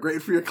eggs aren't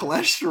great for your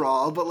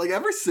cholesterol, but, like,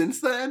 ever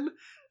since then,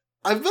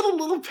 I've been a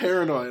little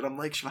paranoid. I'm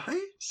like,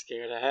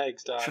 scared of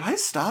eggs, dog. Should I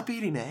stop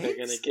eating eggs?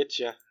 They're gonna get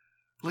you.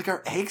 Like,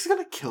 are eggs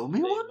gonna kill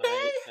me one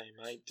day? They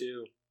might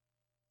do.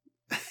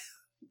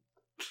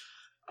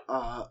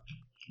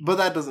 But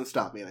that doesn't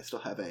stop me, and I still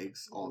have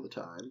eggs all the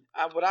time.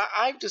 What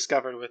I've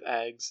discovered with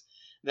eggs,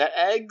 that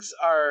eggs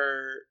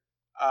are...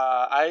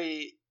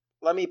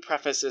 let me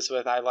preface this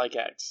with, I like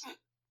eggs.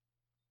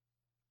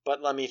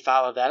 But let me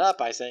follow that up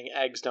by saying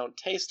eggs don't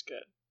taste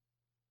good.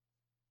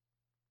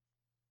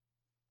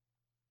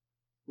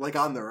 Like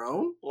on their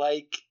own?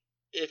 Like,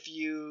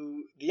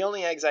 the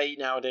only eggs I eat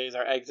nowadays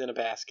are eggs in a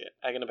basket.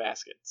 Egg in a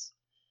baskets.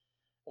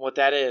 What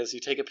that is, you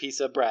take a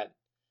piece of bread,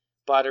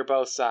 butter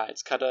both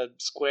sides, cut a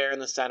square in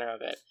the center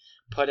of it,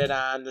 put it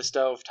on the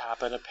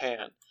stovetop in a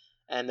pan,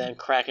 and then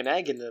crack an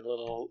egg in the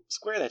little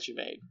square that you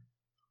made.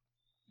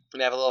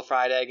 And have a little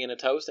fried egg in a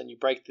toast, and you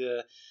break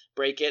it,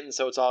 and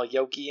so it's all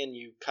yolky, and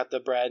you cut the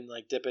bread and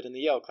like dip it in the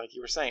yolk, like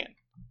you were saying.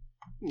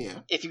 Yeah.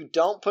 If you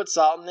don't put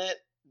salt in it,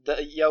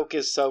 the yolk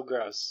is so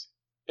gross.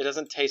 It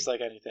doesn't taste like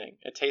anything.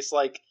 It tastes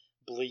like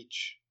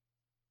bleach.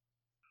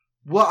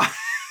 Well,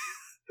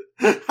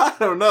 I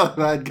don't know if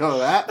I'd go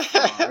that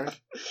far.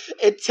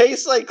 It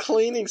tastes like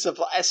cleaning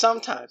supplies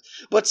sometimes.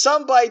 But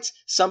some bites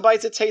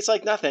it tastes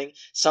like nothing.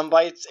 Some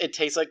bites it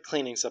tastes like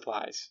cleaning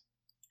supplies.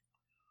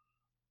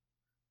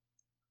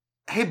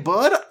 Hey,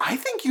 bud, I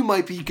think you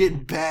might be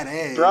getting bad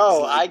eggs.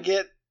 Bro, I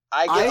get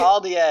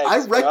all the eggs,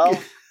 I reckon. bro.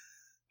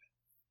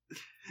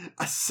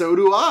 So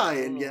do I,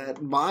 and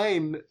yet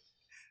mine,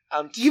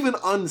 even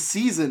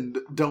unseasoned,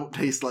 don't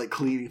taste like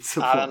cleaning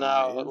supplies. I don't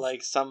know.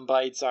 Like some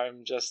bites,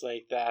 I'm just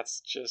like that's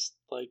just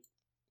like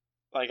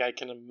I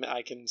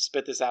can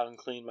spit this out and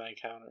clean my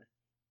counter.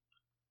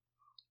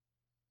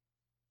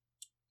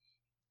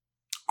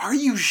 Are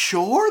you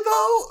sure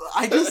though?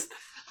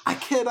 I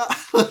cannot.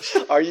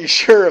 Are you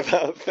sure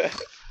about that?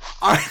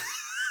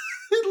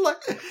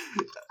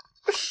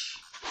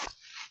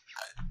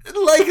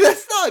 Like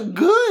that's not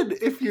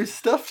good if your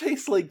stuff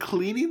tastes like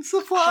cleaning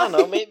supplies. I don't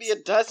know, maybe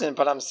it doesn't,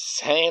 but I'm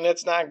saying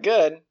it's not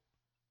good.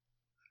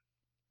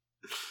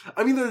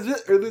 I mean,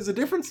 there's a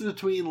difference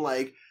between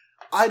like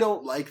I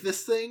don't like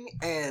this thing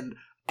and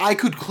I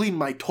could clean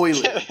my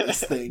toilet with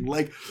this thing.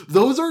 Like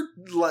those are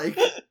like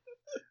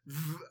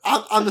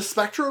on the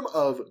spectrum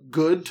of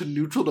good to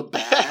neutral to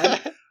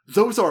bad.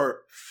 Those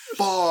are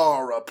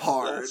far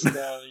apart. That's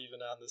not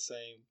even on the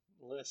same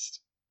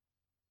list.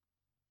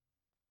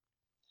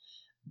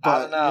 But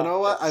I don't know. You know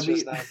what? It's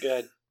just not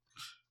good.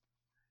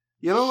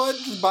 You know what?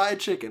 Just buy a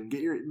chicken.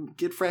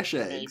 Get fresh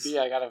eggs. Maybe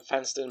I got a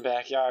fenced-in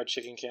backyard.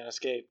 Chicken can't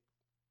escape.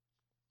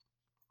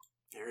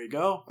 There you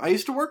go. I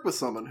used to work with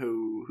someone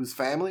whose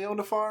family owned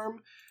a farm,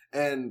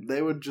 and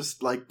they would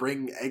just like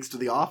bring eggs to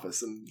the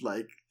office and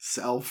like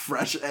sell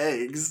fresh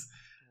eggs.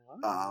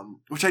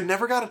 Which I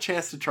never got a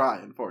chance to try,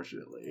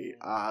 unfortunately.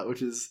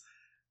 Which is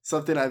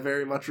something I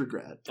very much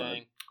regret.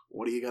 Dang.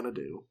 What are you gonna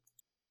do?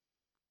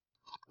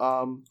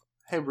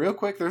 Hey, real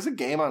quick, there's a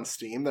game on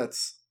Steam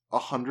that's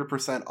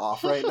 100%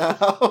 off right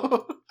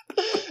now.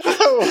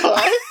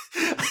 What?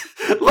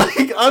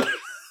 Like,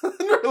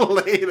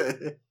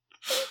 unrelated.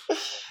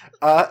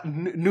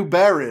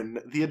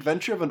 Nubarin, The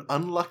Adventure of an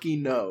Unlucky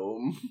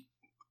Gnome.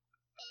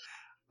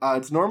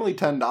 It's normally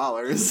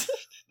 $10.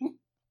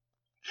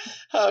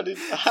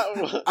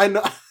 I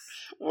know.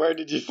 Where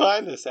did you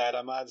find this at?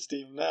 I'm on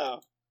Steam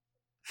now.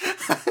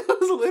 I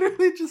was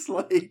literally just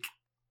like...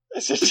 I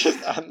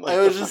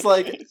was just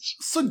like,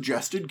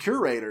 suggested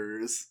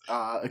curators.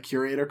 A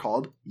curator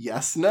called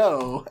Yes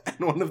No, and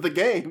one of the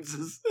games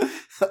is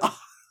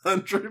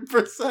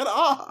 100%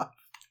 off.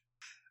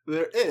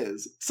 There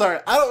is. Sorry,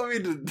 I don't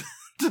mean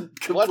to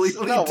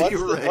completely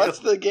derail. What's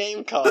the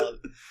game called?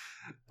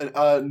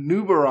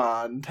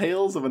 Nubaron,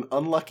 Tales of an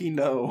Unlucky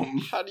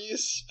Gnome. How do you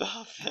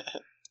spell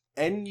that?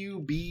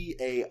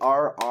 Nubarron.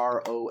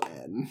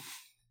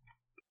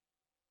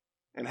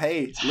 And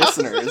hey,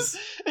 listeners,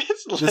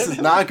 this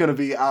is not going to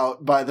be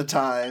out by the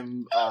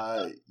time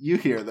you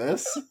hear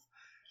this,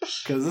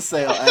 because the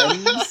sale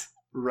ends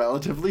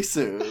relatively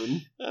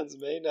soon. That's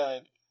May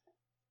 9th.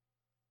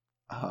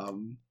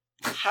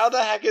 How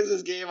the heck is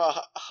this game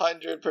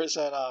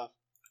 100% off?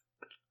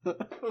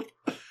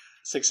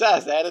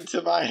 Success added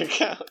to my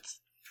account.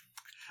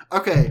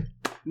 Okay,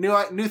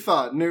 new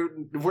thought.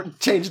 We're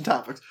changing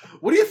topics.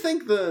 What do you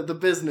think the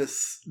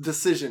business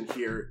decision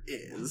here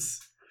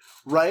is?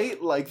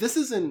 Right? Like, this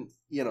isn't,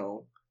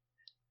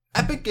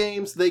 Epic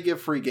Games, they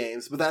give free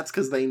games, but that's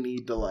because they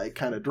need to, like,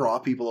 kind of draw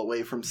people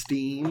away from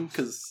Steam,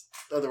 because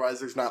otherwise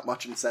there's not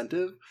much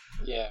incentive.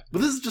 Yeah.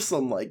 But this is just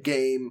some, like,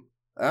 game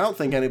I don't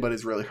think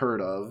anybody's really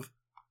heard of.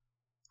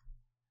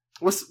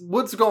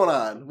 What's going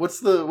on?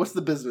 What's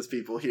the business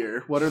people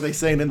here? What are they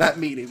saying in that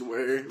meeting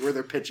where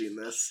they're pitching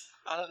this?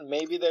 I don't know,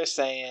 maybe they're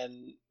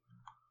saying...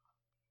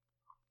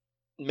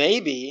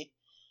 Maybe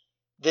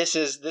this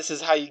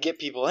is how you get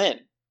people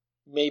in.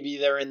 Maybe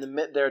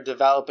they're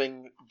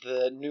developing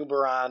the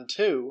Nubaron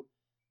 2,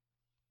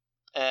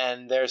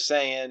 and they're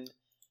saying,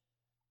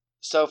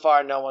 so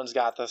far no one's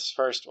got this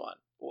first one.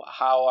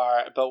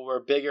 But we're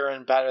bigger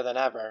and better than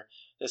ever.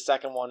 The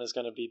second one is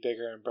going to be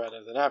bigger and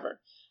better than ever.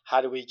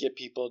 How do we get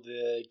people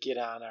to get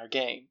on our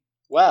game?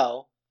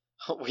 Well,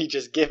 we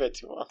just give it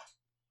to them.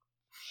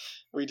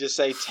 We just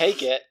say,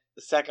 take it.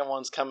 The second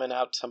one's coming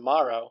out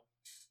tomorrow.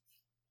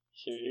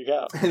 Here you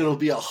go. And it'll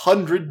be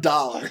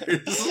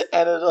 $100.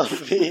 And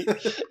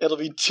it'll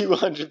be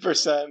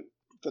 200%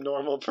 the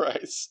normal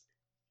price.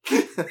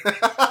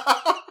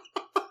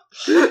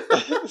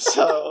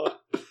 So,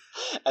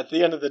 at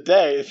the end of the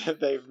day,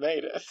 they've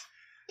made it.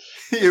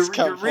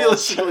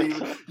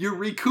 You're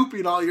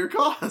recouping all your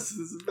costs.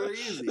 This is very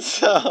easy.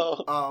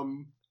 So,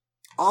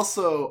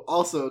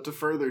 also to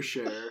further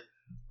share,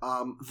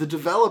 The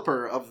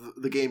developer of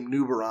the game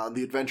Nuberon,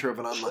 The Adventure of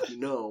an Unlucky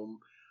Gnome,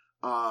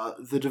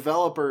 the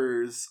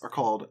developers are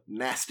called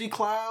Nasty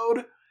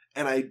Cloud,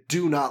 and I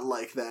do not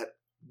like that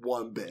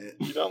one bit.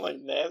 You don't like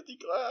Nasty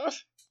Cloud?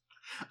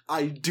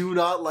 I do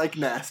not like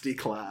Nasty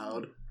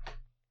Cloud.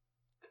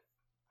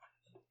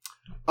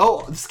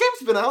 Oh, this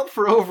game's been out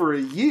for over a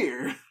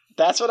year.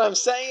 That's what I'm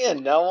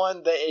saying.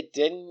 It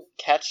didn't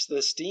catch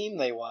the steam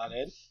they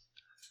wanted.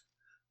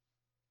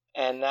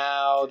 And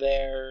now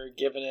they're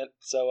giving it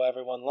so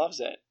everyone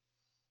loves it.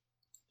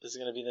 This is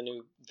going to be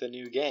the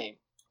new game.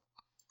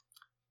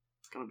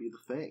 It's going to be the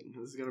thing.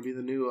 This is going to be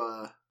the new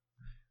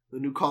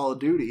Call of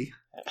Duty.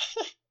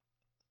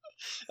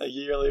 A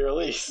yearly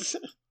release.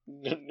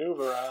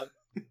 Nuberon.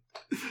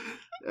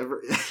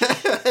 Every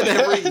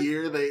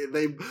year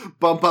they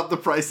bump up the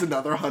price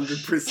another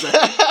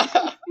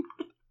 100%.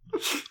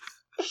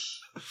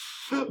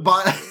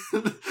 By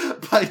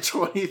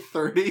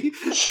 2030,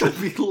 it'll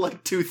be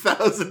like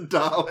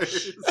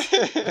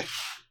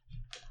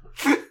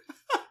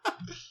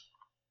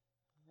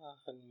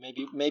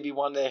 $2,000. Maybe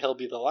one day he'll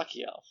be the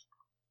Lucky Elf.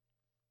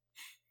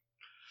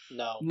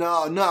 No.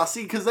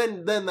 See, because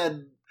then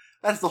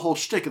that's the whole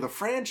shtick of the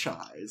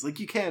franchise. Like,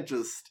 you can't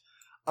just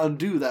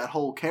undo that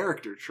whole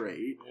character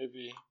trait.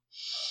 Maybe.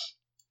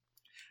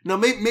 No,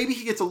 maybe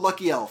he gets a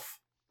Lucky Elf.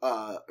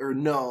 Or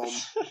gnome.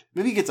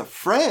 Maybe he gets a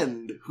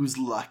friend who's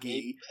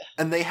lucky,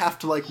 and they have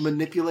to, like,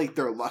 manipulate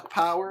their luck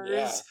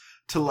powers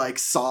to, like,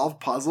 solve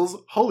puzzles.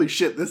 Holy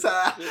shit,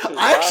 I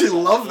actually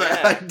awesome. Love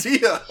that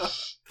idea.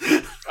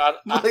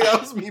 That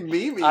was me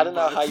memeing. I don't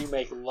know how you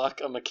make luck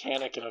a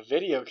mechanic in a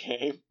video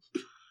game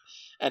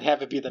and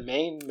have it be the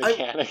main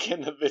mechanic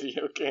in the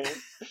video game.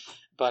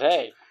 But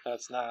hey,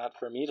 that's not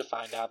for me to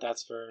find out.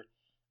 That's for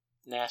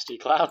Nasty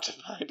Cloud to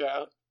find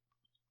out.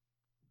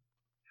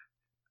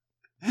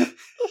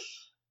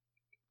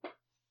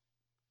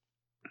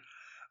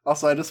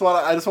 Also, I just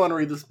want to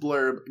read this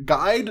blurb.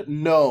 Guide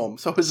Gnome.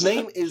 So his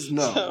name is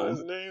Gnome. So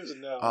his name's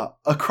Gnome.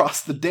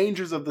 Across the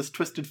dangers of this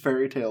twisted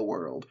fairy tale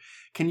world,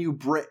 can you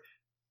break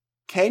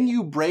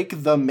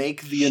the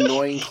make the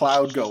annoying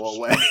cloud go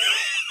away?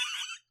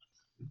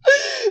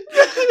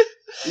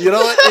 You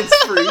know what? It's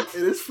free.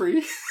 It is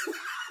free.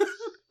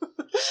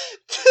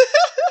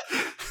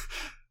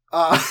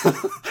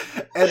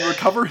 And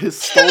recover his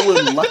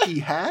stolen lucky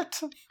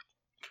hat.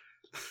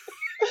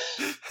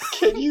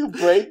 Can you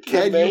break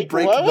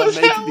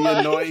the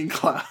annoying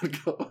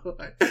cloud go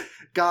away?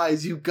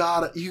 Guys, you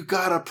gotta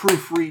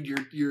proofread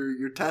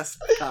your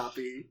test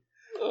copy.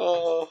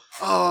 Oh,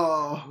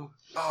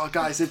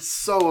 guys, it's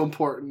so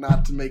important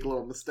not to make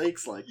little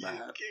mistakes like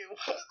that.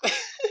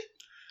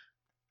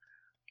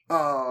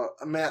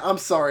 Man, I'm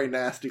sorry,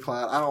 Nasty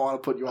Cloud. I don't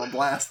want to put you on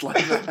blast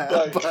like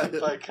that.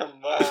 but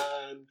come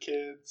on,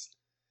 kids.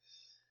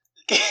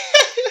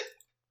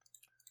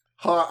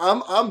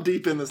 I'm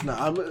deep in this now.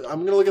 I'm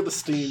gonna look at the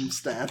Steam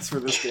stats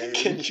for this game.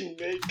 Can you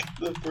make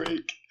the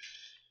break?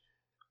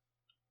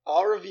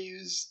 All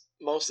reviews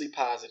mostly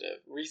positive.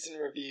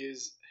 Recent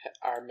reviews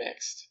are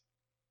mixed.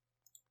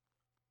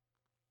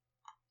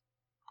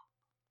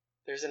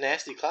 There's a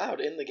Nasty Cloud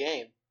in the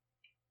game.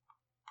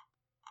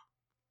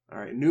 All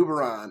right,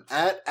 Nuberon.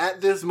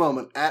 At this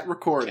moment, at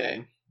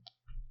recording,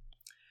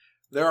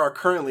 there are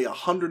currently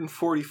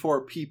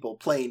 144 people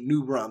playing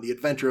Nuberon, The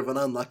Adventure of an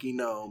Unlucky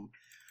Gnome.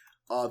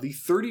 The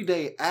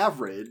 30-day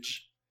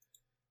average...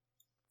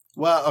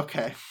 Well,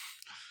 okay.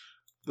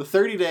 The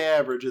 30-day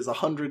average is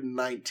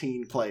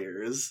 119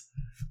 players,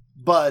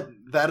 but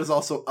that is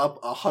also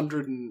up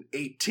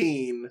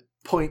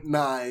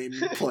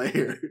 118.9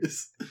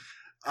 players,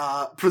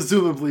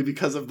 presumably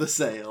because of the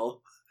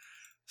sale.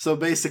 So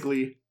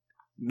basically,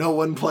 no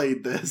one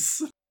played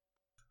this.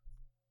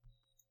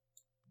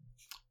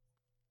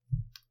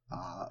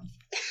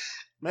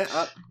 Man,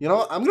 you know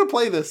what? I'm going to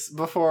play this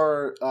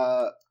before...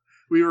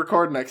 we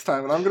record next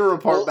time, and I'm going to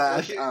report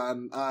back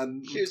on...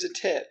 Here's a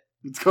tip.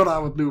 What's going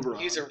on with Nuberon.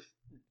 Here's a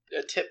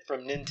tip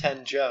from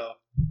Nintendo Joe,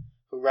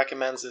 who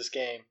recommends this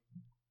game.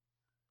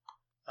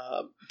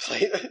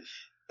 Didn't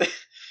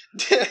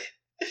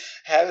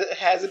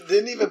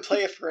even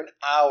play it for an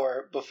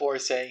hour before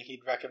saying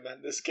he'd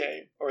recommend this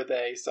game. Or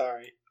they,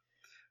 sorry.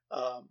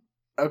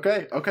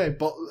 Okay,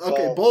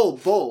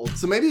 bold.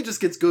 So maybe it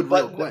just gets good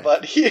real quick.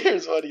 But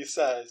here's what he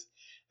says.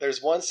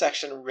 There's one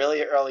section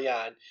really early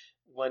on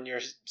when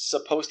you're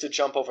supposed to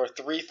jump over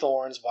 3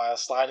 thorns while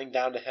sliding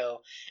down the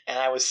hill, and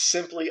I was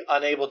simply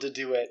unable to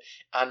do it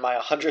on my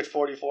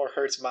 144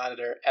 hertz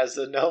monitor as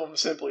the gnome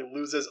simply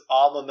loses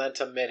all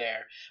momentum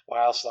midair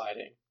while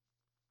sliding.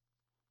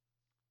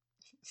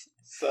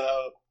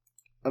 So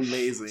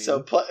amazing.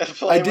 So play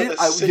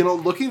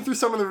looking through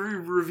some of the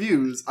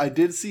reviews, I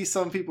did see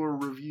some people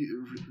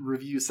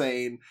review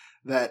saying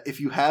that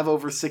if you have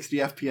over 60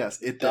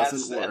 FPS, it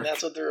doesn't work. And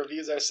that's what the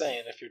reviews are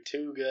saying. If you're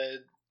too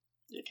good,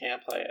 you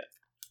can't play it.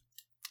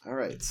 All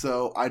right,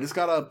 so I just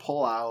gotta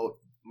pull out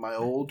my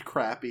old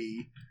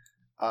crappy,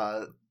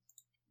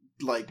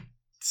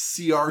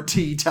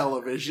 CRT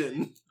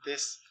television.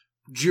 This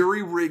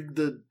jury rigged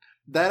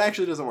that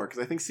actually doesn't work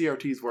because I think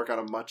CRTs work on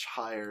a much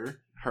higher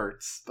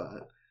hurts,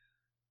 but,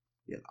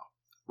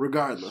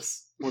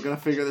 regardless, we're going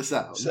to figure this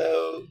out.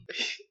 So,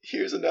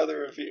 here's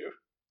another review.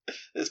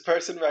 This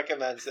person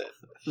recommends it.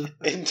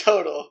 In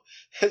total,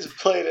 has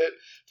played it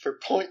for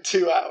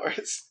 0.2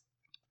 hours.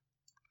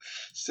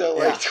 So,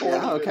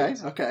 20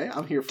 minutes. Okay,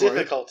 I'm here for it.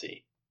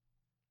 Difficulty.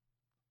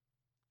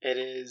 It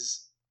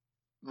is...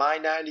 My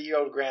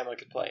 90-year-old grandma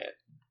could play it.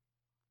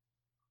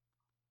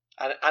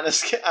 On a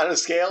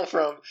scale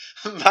from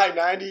my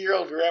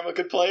 90-year-old grandma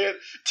could play it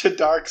to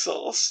Dark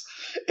Souls,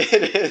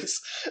 it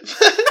is...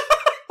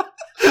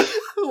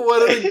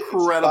 What an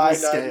incredible my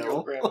scale.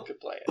 90-year-old grandma could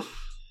play it.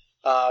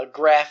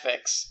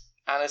 Graphics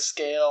on a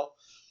scale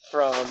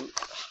from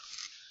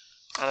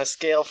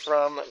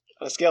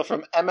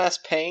MS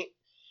Paint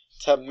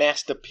to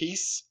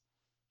Masterpiece,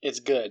 it's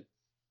good.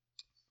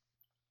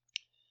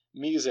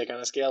 Music on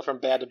a scale from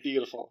bad to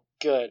beautiful,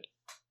 good.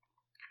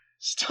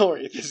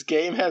 Story, this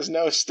game has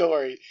no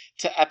story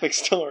to epic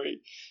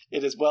story.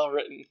 It is well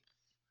written.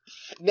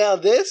 Now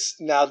this,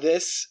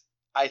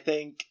 I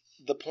think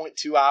the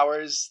 0.2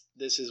 hours,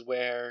 this is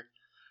where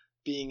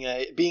being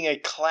a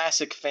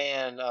classic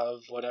fan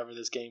of whatever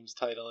this game's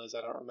title is,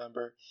 I don't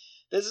remember.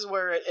 This is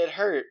where it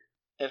hurt.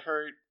 It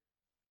hurt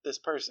this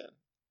person.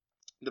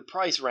 The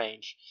price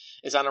range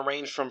is on a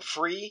range from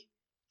free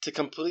to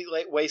complete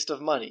waste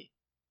of money.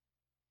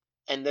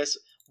 And this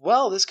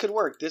could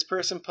work. This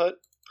person put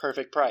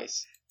perfect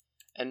price.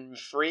 And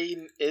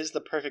free is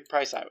the perfect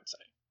price, I would say.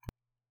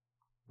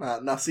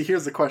 Now, see,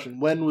 here's the question.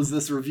 When was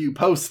this review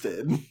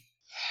posted?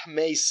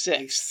 May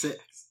 6th.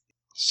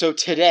 So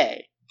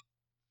today.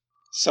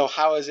 So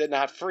how is it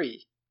not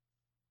free?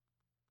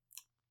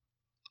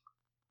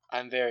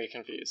 I'm very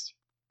confused.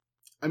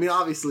 I mean,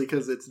 obviously,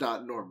 because it's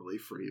not normally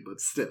free,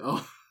 but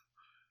still.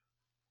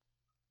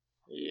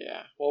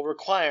 Yeah. Well,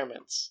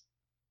 requirements.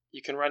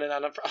 You can run it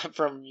on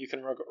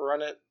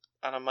run it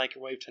on a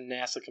microwave to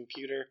NASA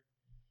computer.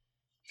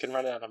 You can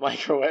run it on a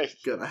microwave.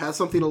 Good. I have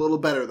something a little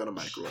better than a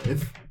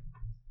microwave.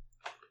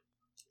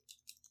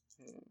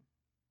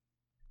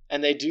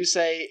 And they do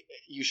say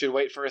you should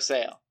wait for a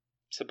sale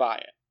to buy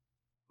it.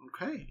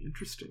 Okay,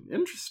 interesting.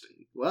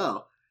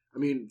 Well, I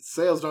mean,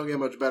 sales don't get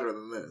much better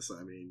than this.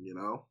 I mean,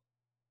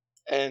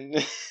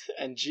 And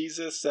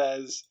Jesus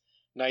says,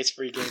 nice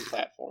free game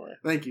platformer.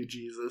 Thank you,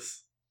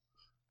 Jesus.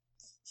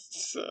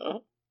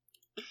 So,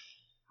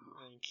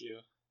 thank you.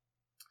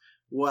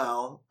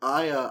 Well,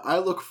 I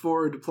look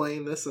forward to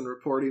playing this and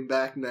reporting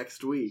back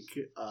next week.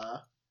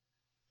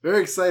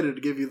 Very excited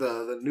to give you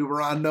the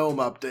Nuberon Gnome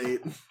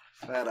update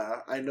that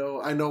I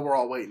know we're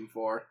all waiting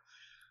for.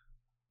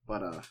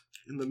 But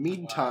in the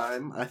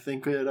meantime, I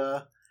think it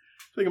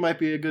might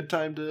be a good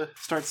time to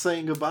start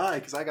saying goodbye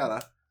because I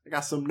got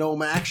some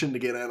gnome action to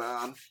get in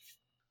on.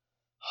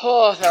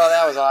 Oh,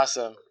 that was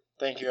awesome!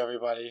 Thank you,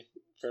 everybody,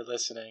 for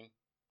listening.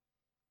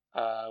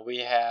 We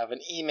have an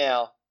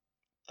email,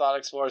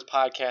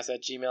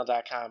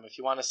 thoughtexplorerspodcast@gmail.com. If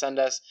you want to send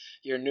us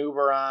your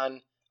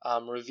Nuberon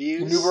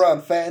reviews,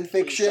 Nuberon fan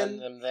fiction,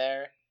 send them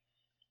there.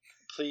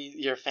 Please,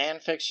 your fan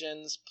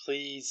fictions,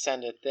 please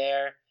send it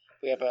there.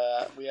 We have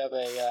a.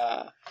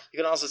 You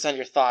can also send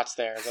your thoughts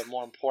there, but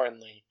more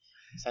importantly,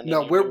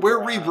 we're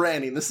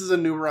rebranding. This is a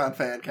Nuberon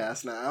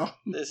Fancast now.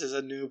 This is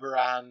a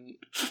Nuberon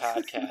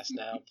podcast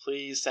now.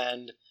 Please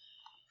send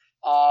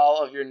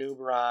all of your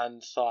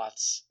Nuberon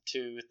thoughts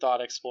to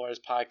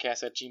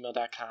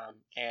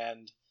thoughtexplorerspodcast@gmail.com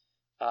and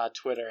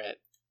Twitter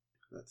it.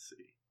 Let's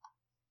see.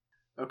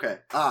 Okay.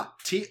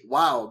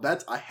 Wow,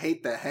 I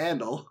hate the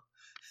handle.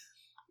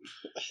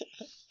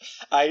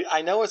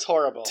 I know it's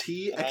horrible.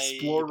 T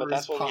Explorers but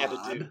that's what Pod. we had to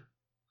do.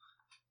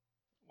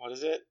 What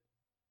is it?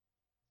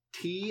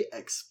 T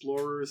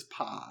Explorers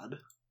Pod.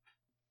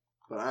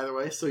 But either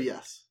way, so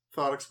yes,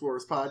 Thought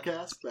Explorers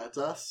Podcast. That's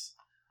us.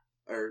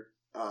 Or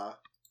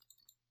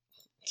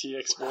T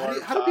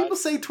Explorers. How do people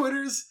say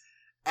Twitter's?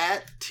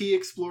 At T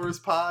Explorers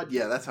Pod?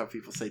 Yeah, that's how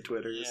people say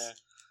Twitter's. Yeah.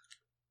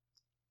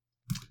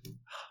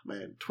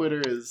 Man,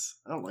 Twitter is...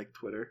 I don't like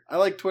Twitter. I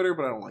like Twitter,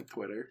 but I don't like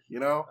Twitter. You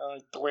know? I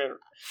like Twitter.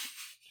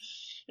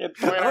 Yeah,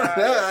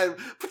 I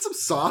put some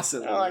sauce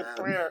in it. I like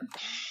Twitter.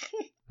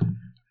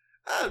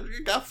 I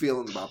got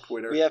feelings about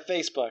Twitter. We have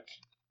Facebook.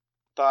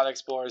 Thought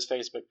Explorers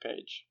Facebook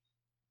page.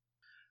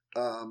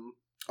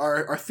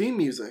 Our theme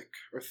music.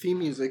 Our theme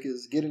music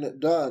is Getting It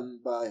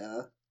Done by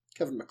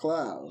Kevin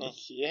MacLeod.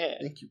 Yeah.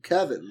 Thank you,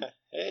 Kevin.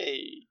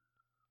 Hey.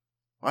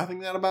 Well, I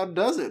think that about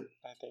does it.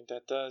 I think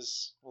that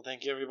does. Well,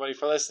 thank you everybody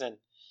for listening.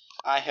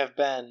 I have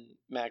been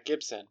Matt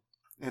Gibson.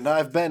 And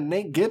I've been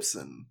Nate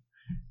Gibson.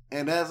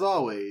 And as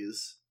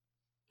always,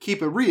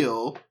 keep it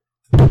real.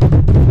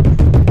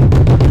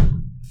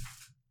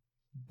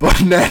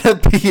 Banana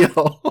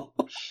peel.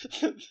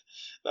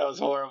 That was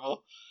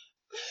horrible.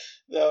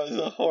 That was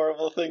a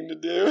horrible thing to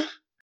do.